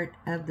part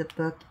of the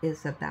book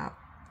is about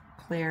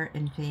Claire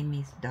and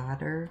Jamie's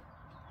daughter.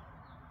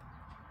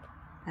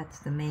 That's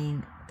the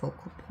main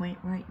focal point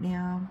right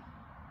now.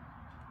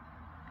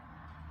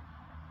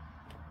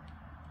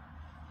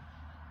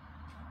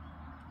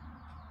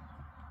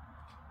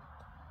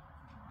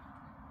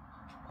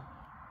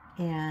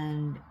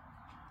 And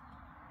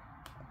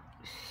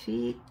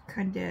she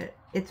kind of,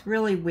 it's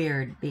really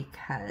weird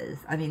because,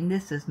 I mean,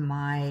 this is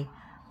my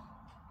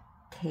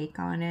take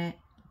on it,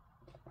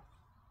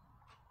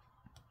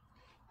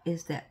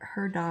 is that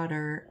her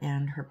daughter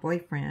and her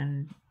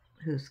boyfriend,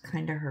 who's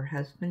kind of her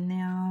husband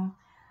now,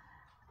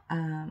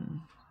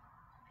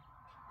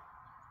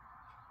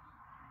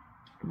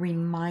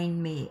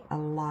 remind me a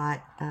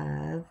lot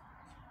of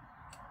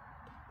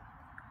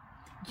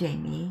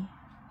Jamie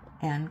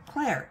and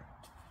Claire.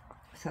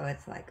 So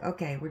it's like,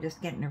 okay, we're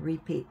just getting a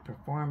repeat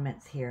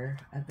performance here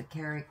of the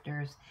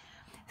characters.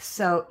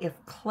 So if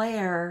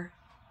Claire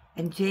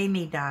and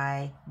Jamie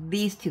die,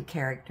 these two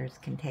characters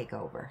can take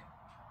over.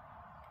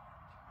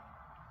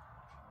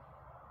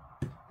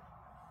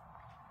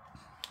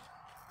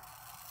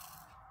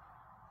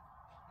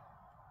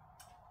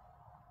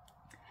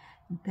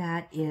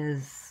 That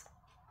is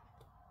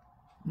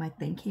my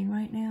thinking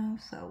right now,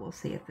 so we'll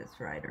see if it's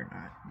right or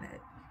not.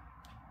 But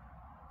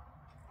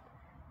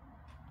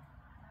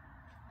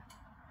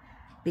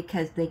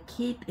because they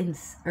keep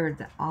or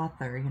the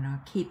author, you know,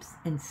 keeps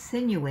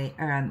insinuating,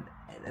 or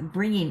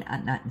bringing,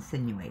 not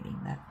insinuating,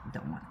 that,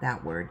 don't want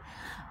that word,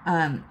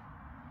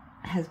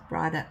 has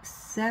brought up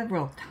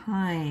several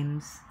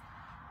times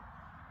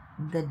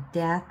the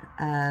death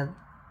of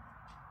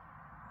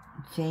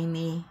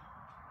Jamie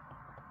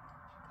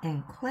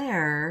and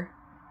Claire,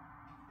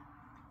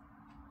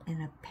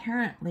 and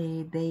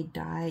apparently they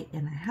died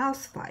in a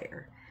house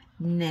fire.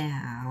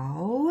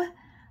 Now,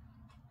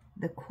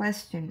 the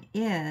question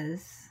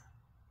is,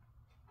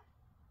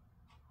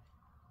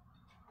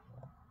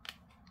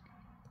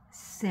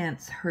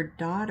 since her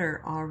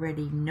daughter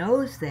already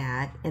knows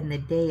that in the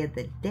day of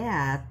the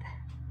death,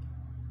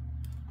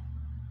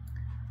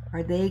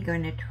 are they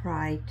going to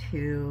try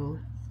to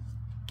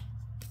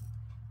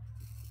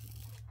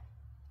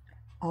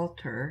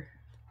alter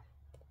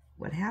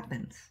what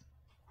happens?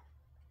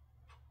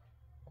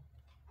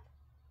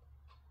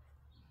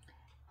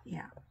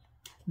 Yeah.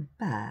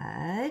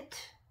 But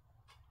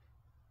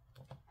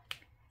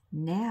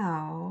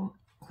now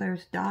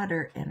Claire's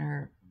daughter and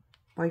her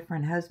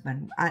boyfriend,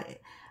 husband, I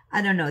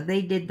don't know,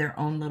 they did their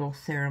own little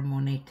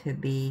ceremony to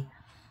be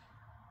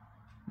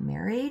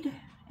married.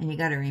 And you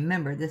got to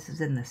remember, this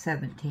is in the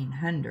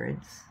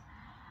 1700s.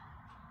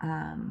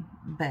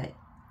 But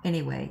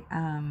anyway,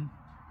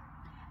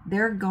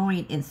 they're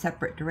going in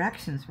separate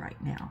directions right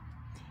now.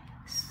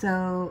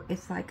 So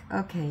it's like,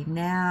 okay,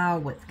 now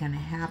what's going to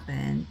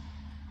happen?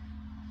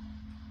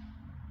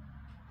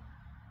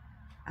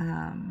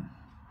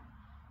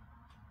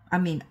 I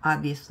mean,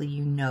 obviously,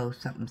 you know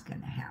something's going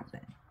to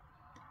happen.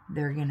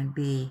 They're going to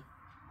be,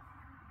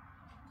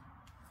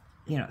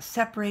 you know,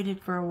 separated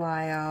for a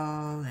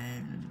while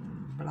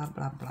and blah,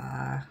 blah,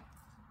 blah.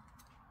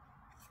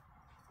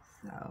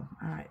 So,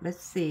 all right,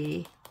 let's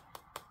see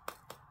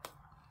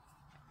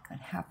what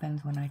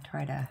happens when I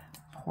try to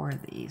pour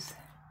these.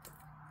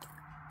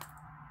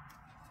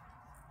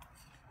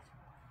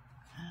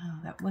 Oh,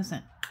 that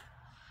wasn't,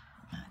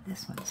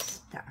 this one's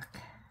stuck.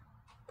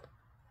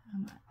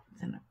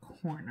 It's in a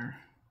corner.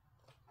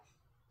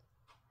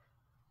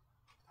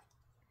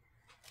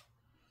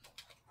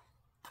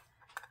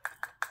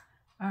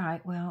 All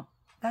right, well,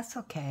 that's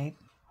okay.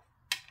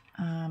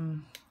 Okay,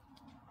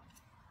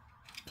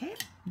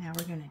 now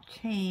we're going to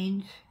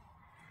change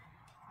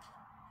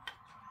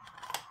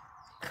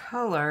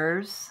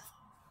colors.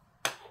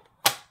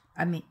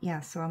 I mean, yeah,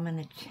 so I'm going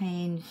to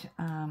change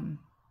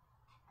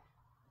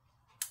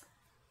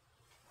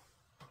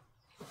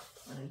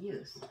what I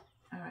use.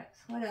 All right,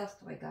 so what else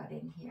do I got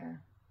in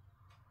here?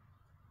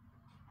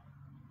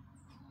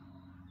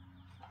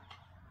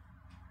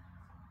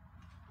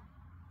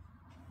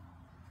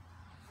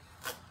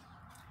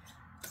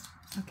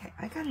 Okay,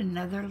 I got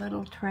another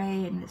little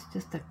tray, and it's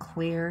just a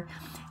clear.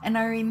 And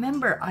I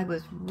remember I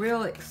was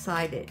real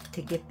excited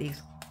to get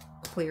these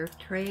clear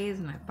trays,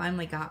 and I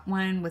finally got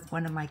one with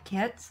one of my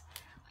kits.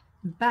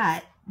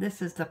 But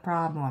this is the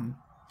problem.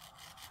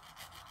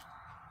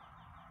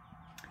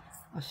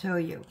 I'll show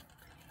you.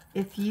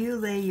 If you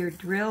lay your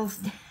drills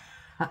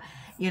down,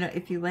 you know,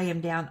 if you lay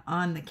them down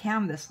on the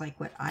canvas like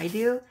what I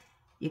do,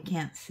 you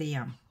can't see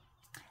them.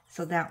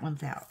 So that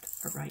one's out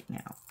for right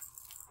now.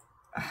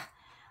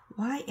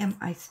 Why am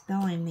I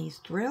spilling these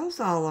drills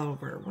all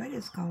over? What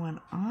is going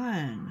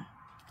on?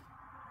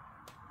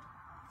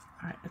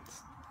 All right,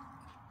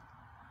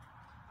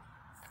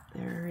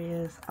 there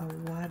is a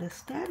lot of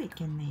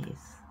static in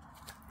these.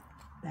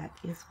 That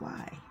is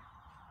why.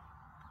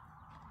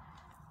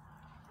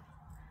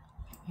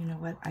 You know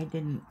what? I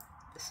didn't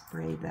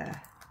spray this.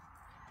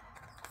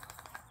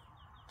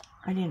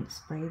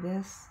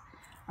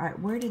 All right,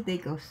 where did they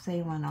go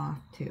sailing off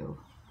to?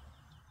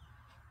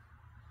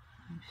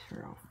 I'm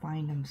sure I'll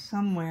find them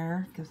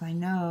somewhere, because I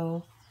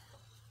know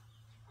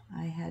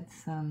I had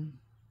some.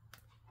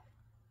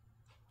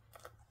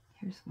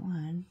 Here's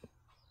one.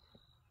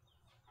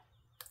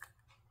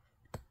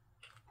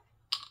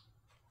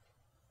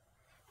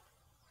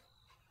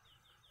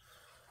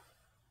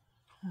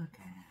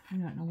 Okay, I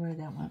don't know where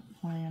that went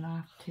flying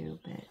off to,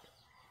 but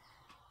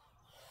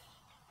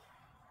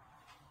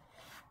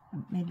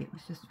maybe it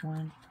was just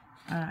one.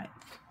 All right,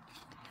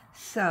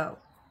 so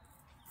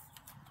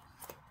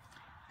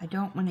I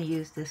don't want to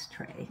use this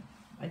tray.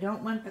 I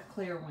don't want the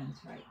clear ones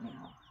right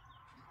now.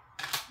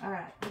 All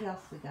right, what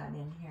else we got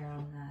in here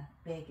on the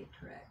bag of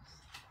tricks?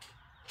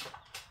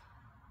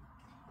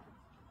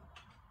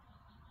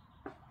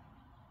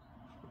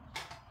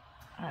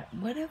 All right,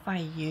 what have I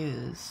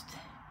used?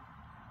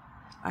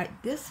 All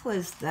right, this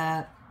was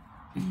the,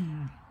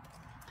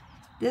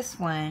 this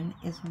one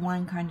is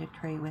one kind of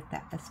tray with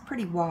that. It's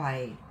pretty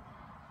wide.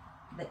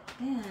 But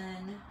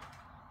then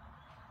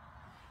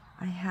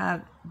I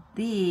have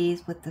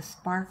these with the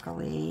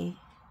sparkly.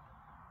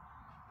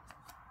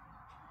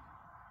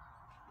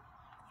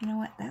 You know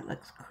what? That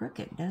looks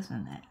crooked,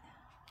 doesn't it?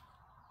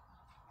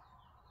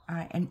 All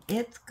right, and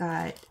it's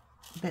got,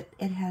 but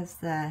it has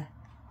the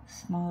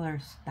smaller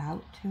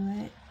spout to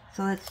it.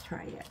 So let's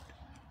try it.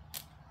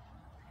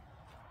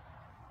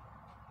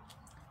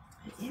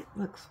 It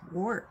looks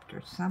warped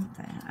or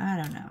something. I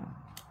don't know.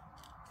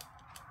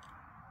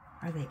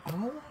 Are they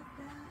all like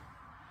that?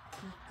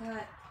 I've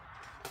got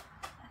a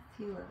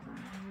few of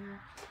them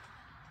here.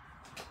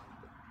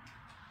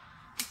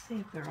 Let's see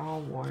if they're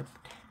all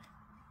warped.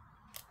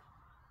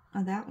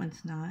 Oh, that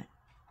one's not.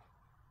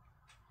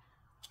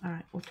 All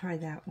right, we'll try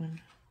that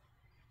one.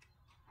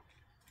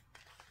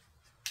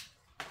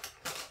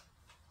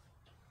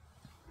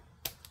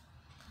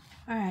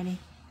 Alrighty.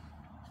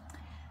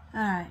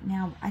 Alright,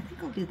 now I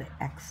think I'll do the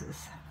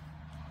X's,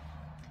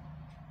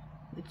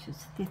 which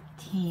is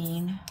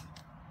 15,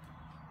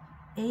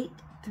 8,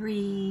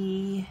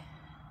 3,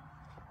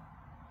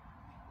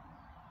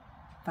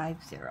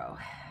 50.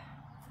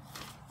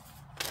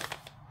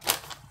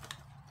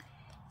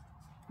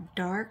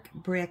 Dark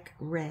brick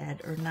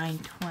red, or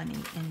 920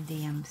 in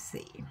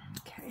DMC.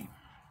 Okay.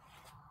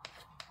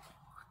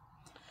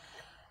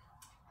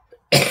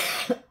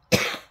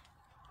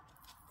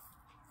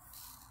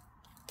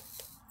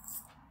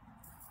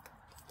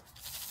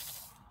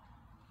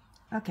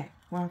 Okay,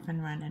 we're off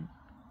and running.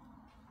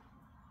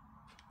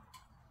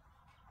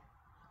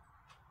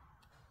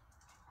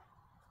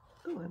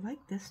 Ooh, I like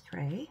this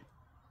tray.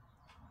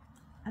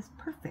 That's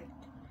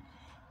perfect.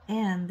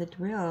 And the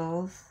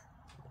drills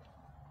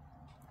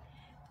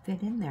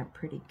fit in there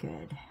pretty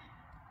good.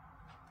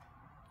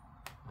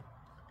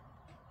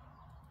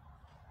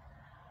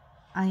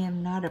 I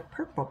am not a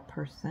purple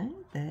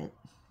person, but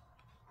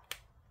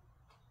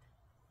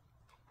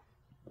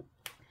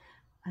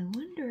I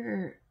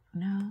wonder,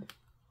 no,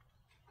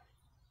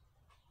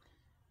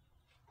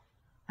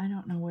 I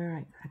don't know where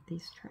I got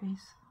these trays.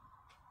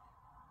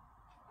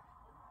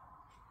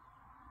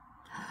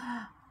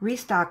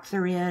 Restocks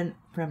are in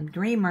from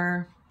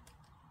Dreamer.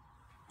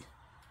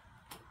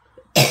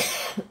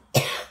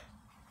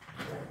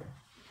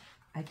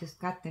 I just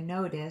got the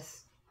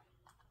notice.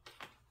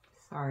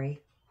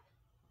 Sorry.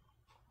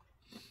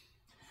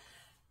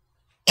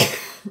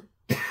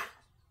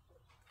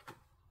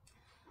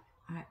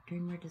 Alright,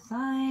 Dreamer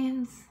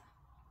Designs.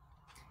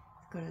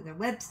 Let's go to their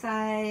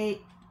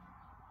website.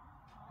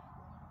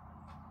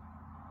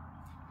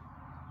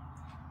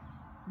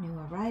 New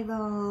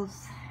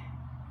arrivals.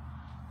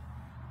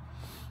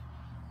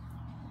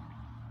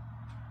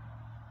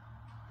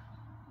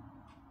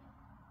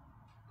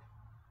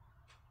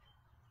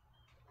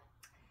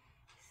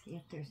 See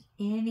if there's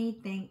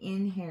anything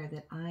in here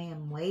that I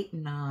am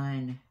waiting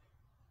on.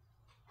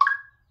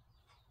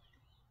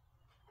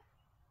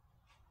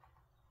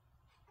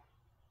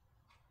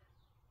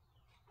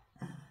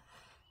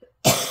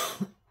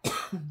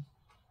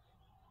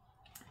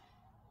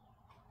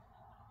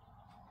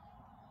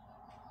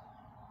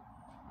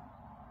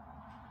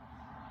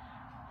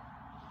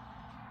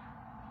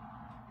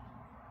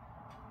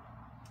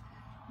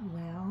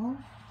 Well,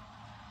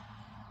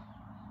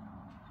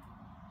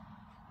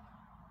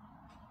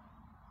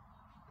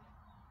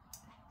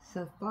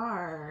 so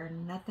far,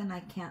 nothing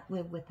I can't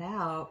live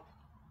without.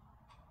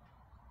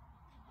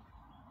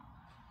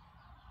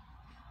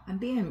 I'm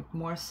being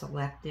more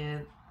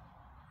selective,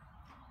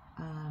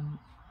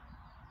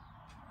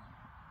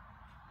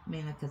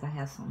 mainly because I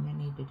have so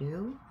many to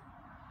do.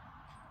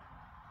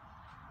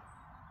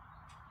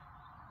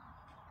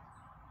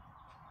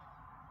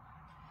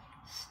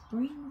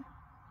 Spring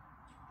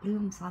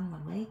Blooms on the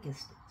Lake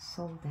is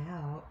sold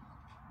out.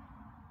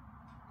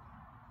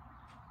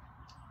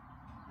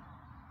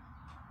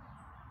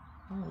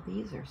 Oh,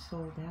 these are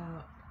sold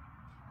out.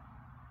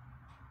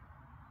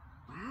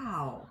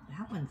 Wow,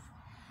 that one's,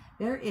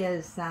 there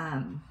is, that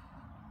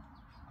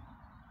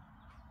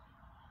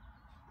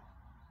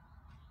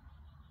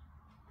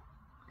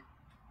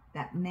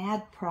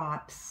Mad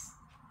Props,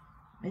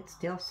 it's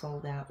still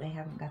sold out. They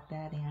haven't got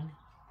that in.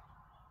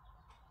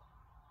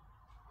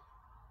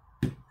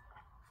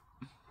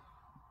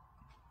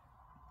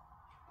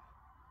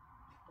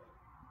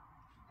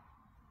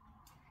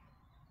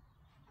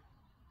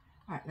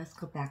 All right, let's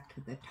go back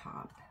to the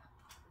top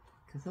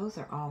because those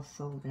are all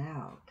sold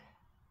out.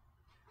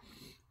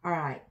 All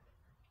right,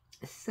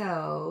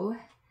 so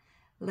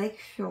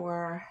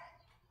Lakeshore,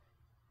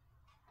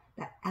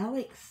 the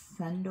Alex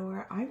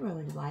Sundor, I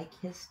really like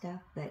his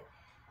stuff, but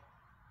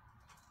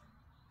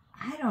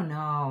I don't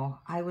know.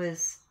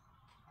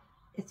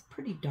 It's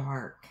pretty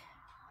dark.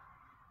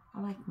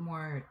 I like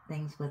more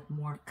things with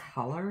more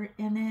color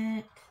in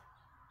it.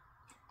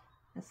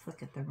 Let's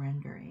look at the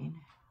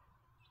rendering.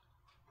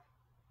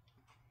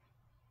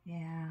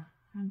 Yeah,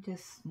 I'm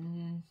just,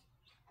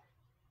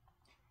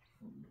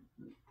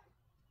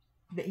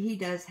 but he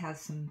does have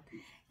some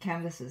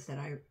canvases that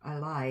I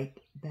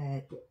like,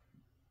 but,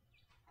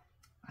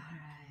 all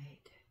right.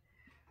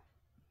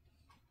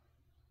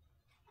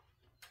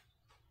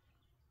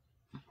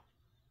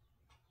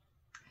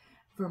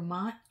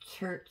 Vermont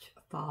Church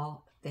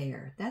Fall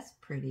Fair. That's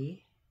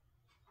pretty,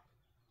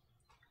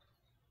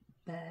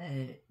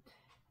 but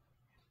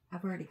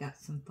I've already got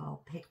some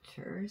fall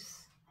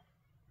pictures.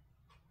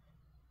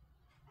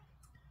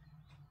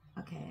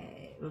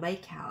 Okay,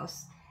 Lake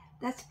House.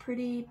 That's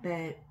pretty,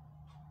 but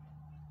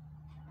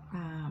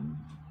yeah,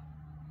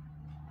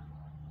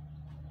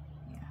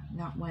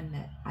 not one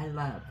that I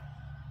love.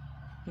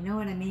 You know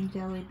what I mean,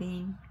 Jelly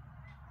Bean?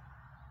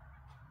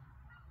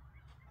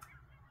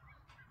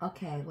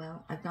 Okay,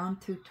 well, I've gone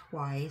through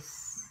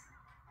twice.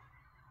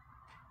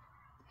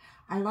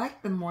 I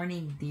like the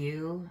Morning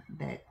View,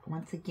 but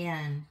once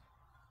again,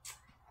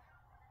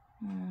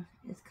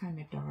 it's kind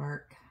of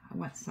dark. I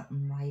want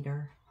something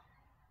lighter.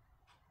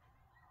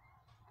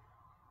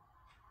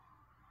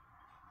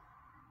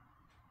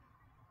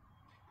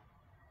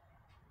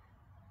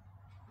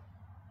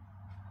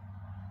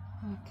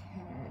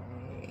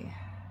 Okay.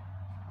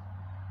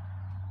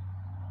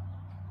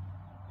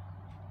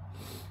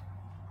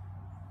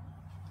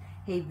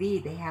 Hey V,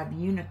 they have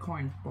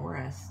Unicorn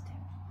Forest.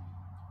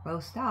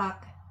 Faux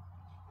stock.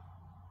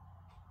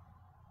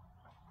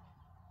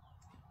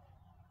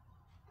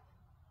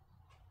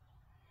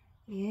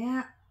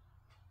 Yeah.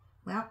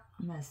 Well,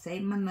 I'm going to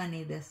save my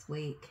money this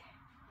week.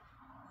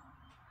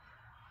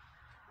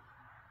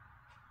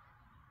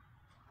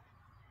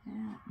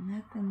 Yeah,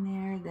 nothing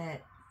there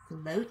that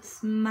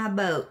floats my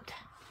boat.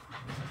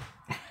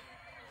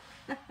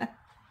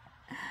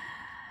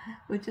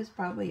 Which is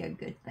probably a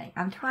good thing.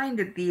 I'm trying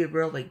to be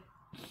really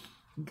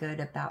good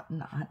about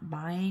not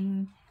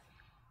buying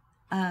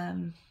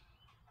diamond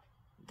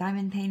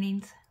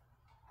paintings.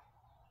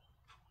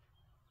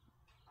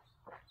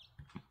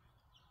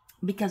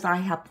 Because I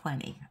have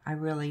plenty. I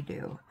really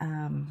do.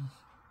 And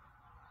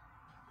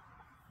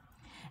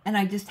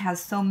I just have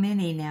so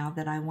many now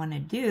that I want to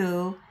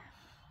do.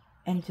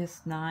 And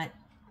just not,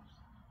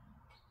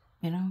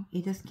 you know,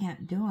 you just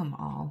can't do them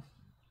all.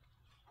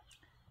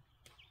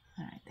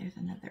 All right, there's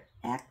another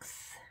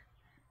X.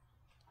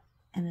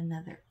 And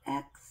another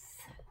X.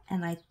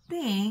 And I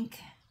think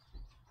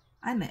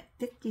I'm at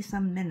 50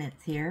 some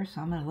minutes here,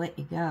 so I'm going to let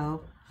you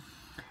go.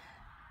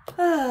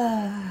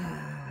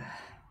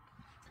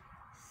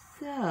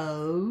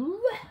 So,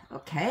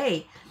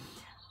 okay.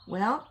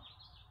 Well,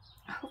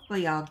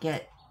 hopefully I'll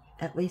get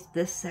at least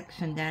this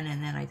section done,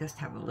 and then I just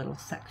have a little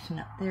section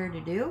up there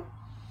to do.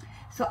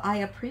 So I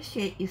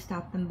appreciate you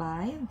stopping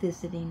by and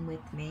visiting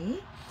with me.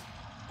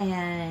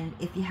 And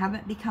if you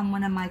haven't become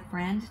one of my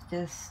friends,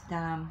 just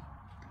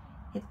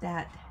hit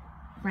that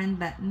friend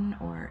button,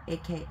 or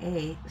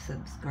AKA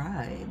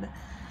subscribe.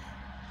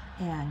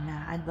 And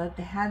I'd love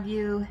to have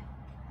you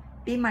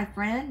be my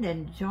friend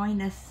and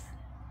join us,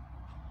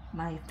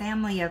 my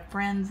family of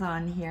friends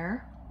on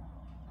here.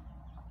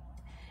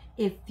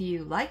 If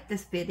you like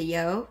this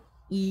video,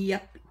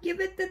 yep, give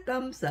it the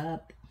thumbs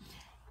up.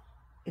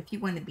 If you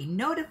want to be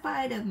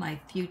notified of my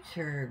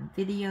future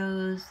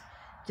videos,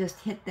 just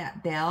hit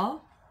that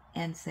bell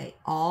and say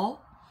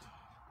all,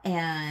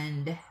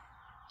 and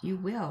you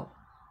will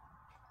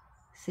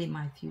see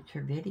my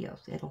future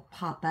videos. It'll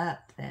pop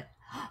up that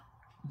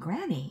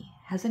Granny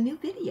has a new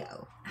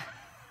video.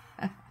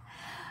 All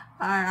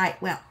right,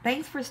 well,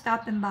 thanks for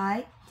stopping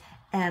by,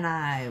 and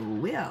I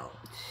will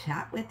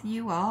chat with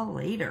you all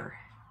later.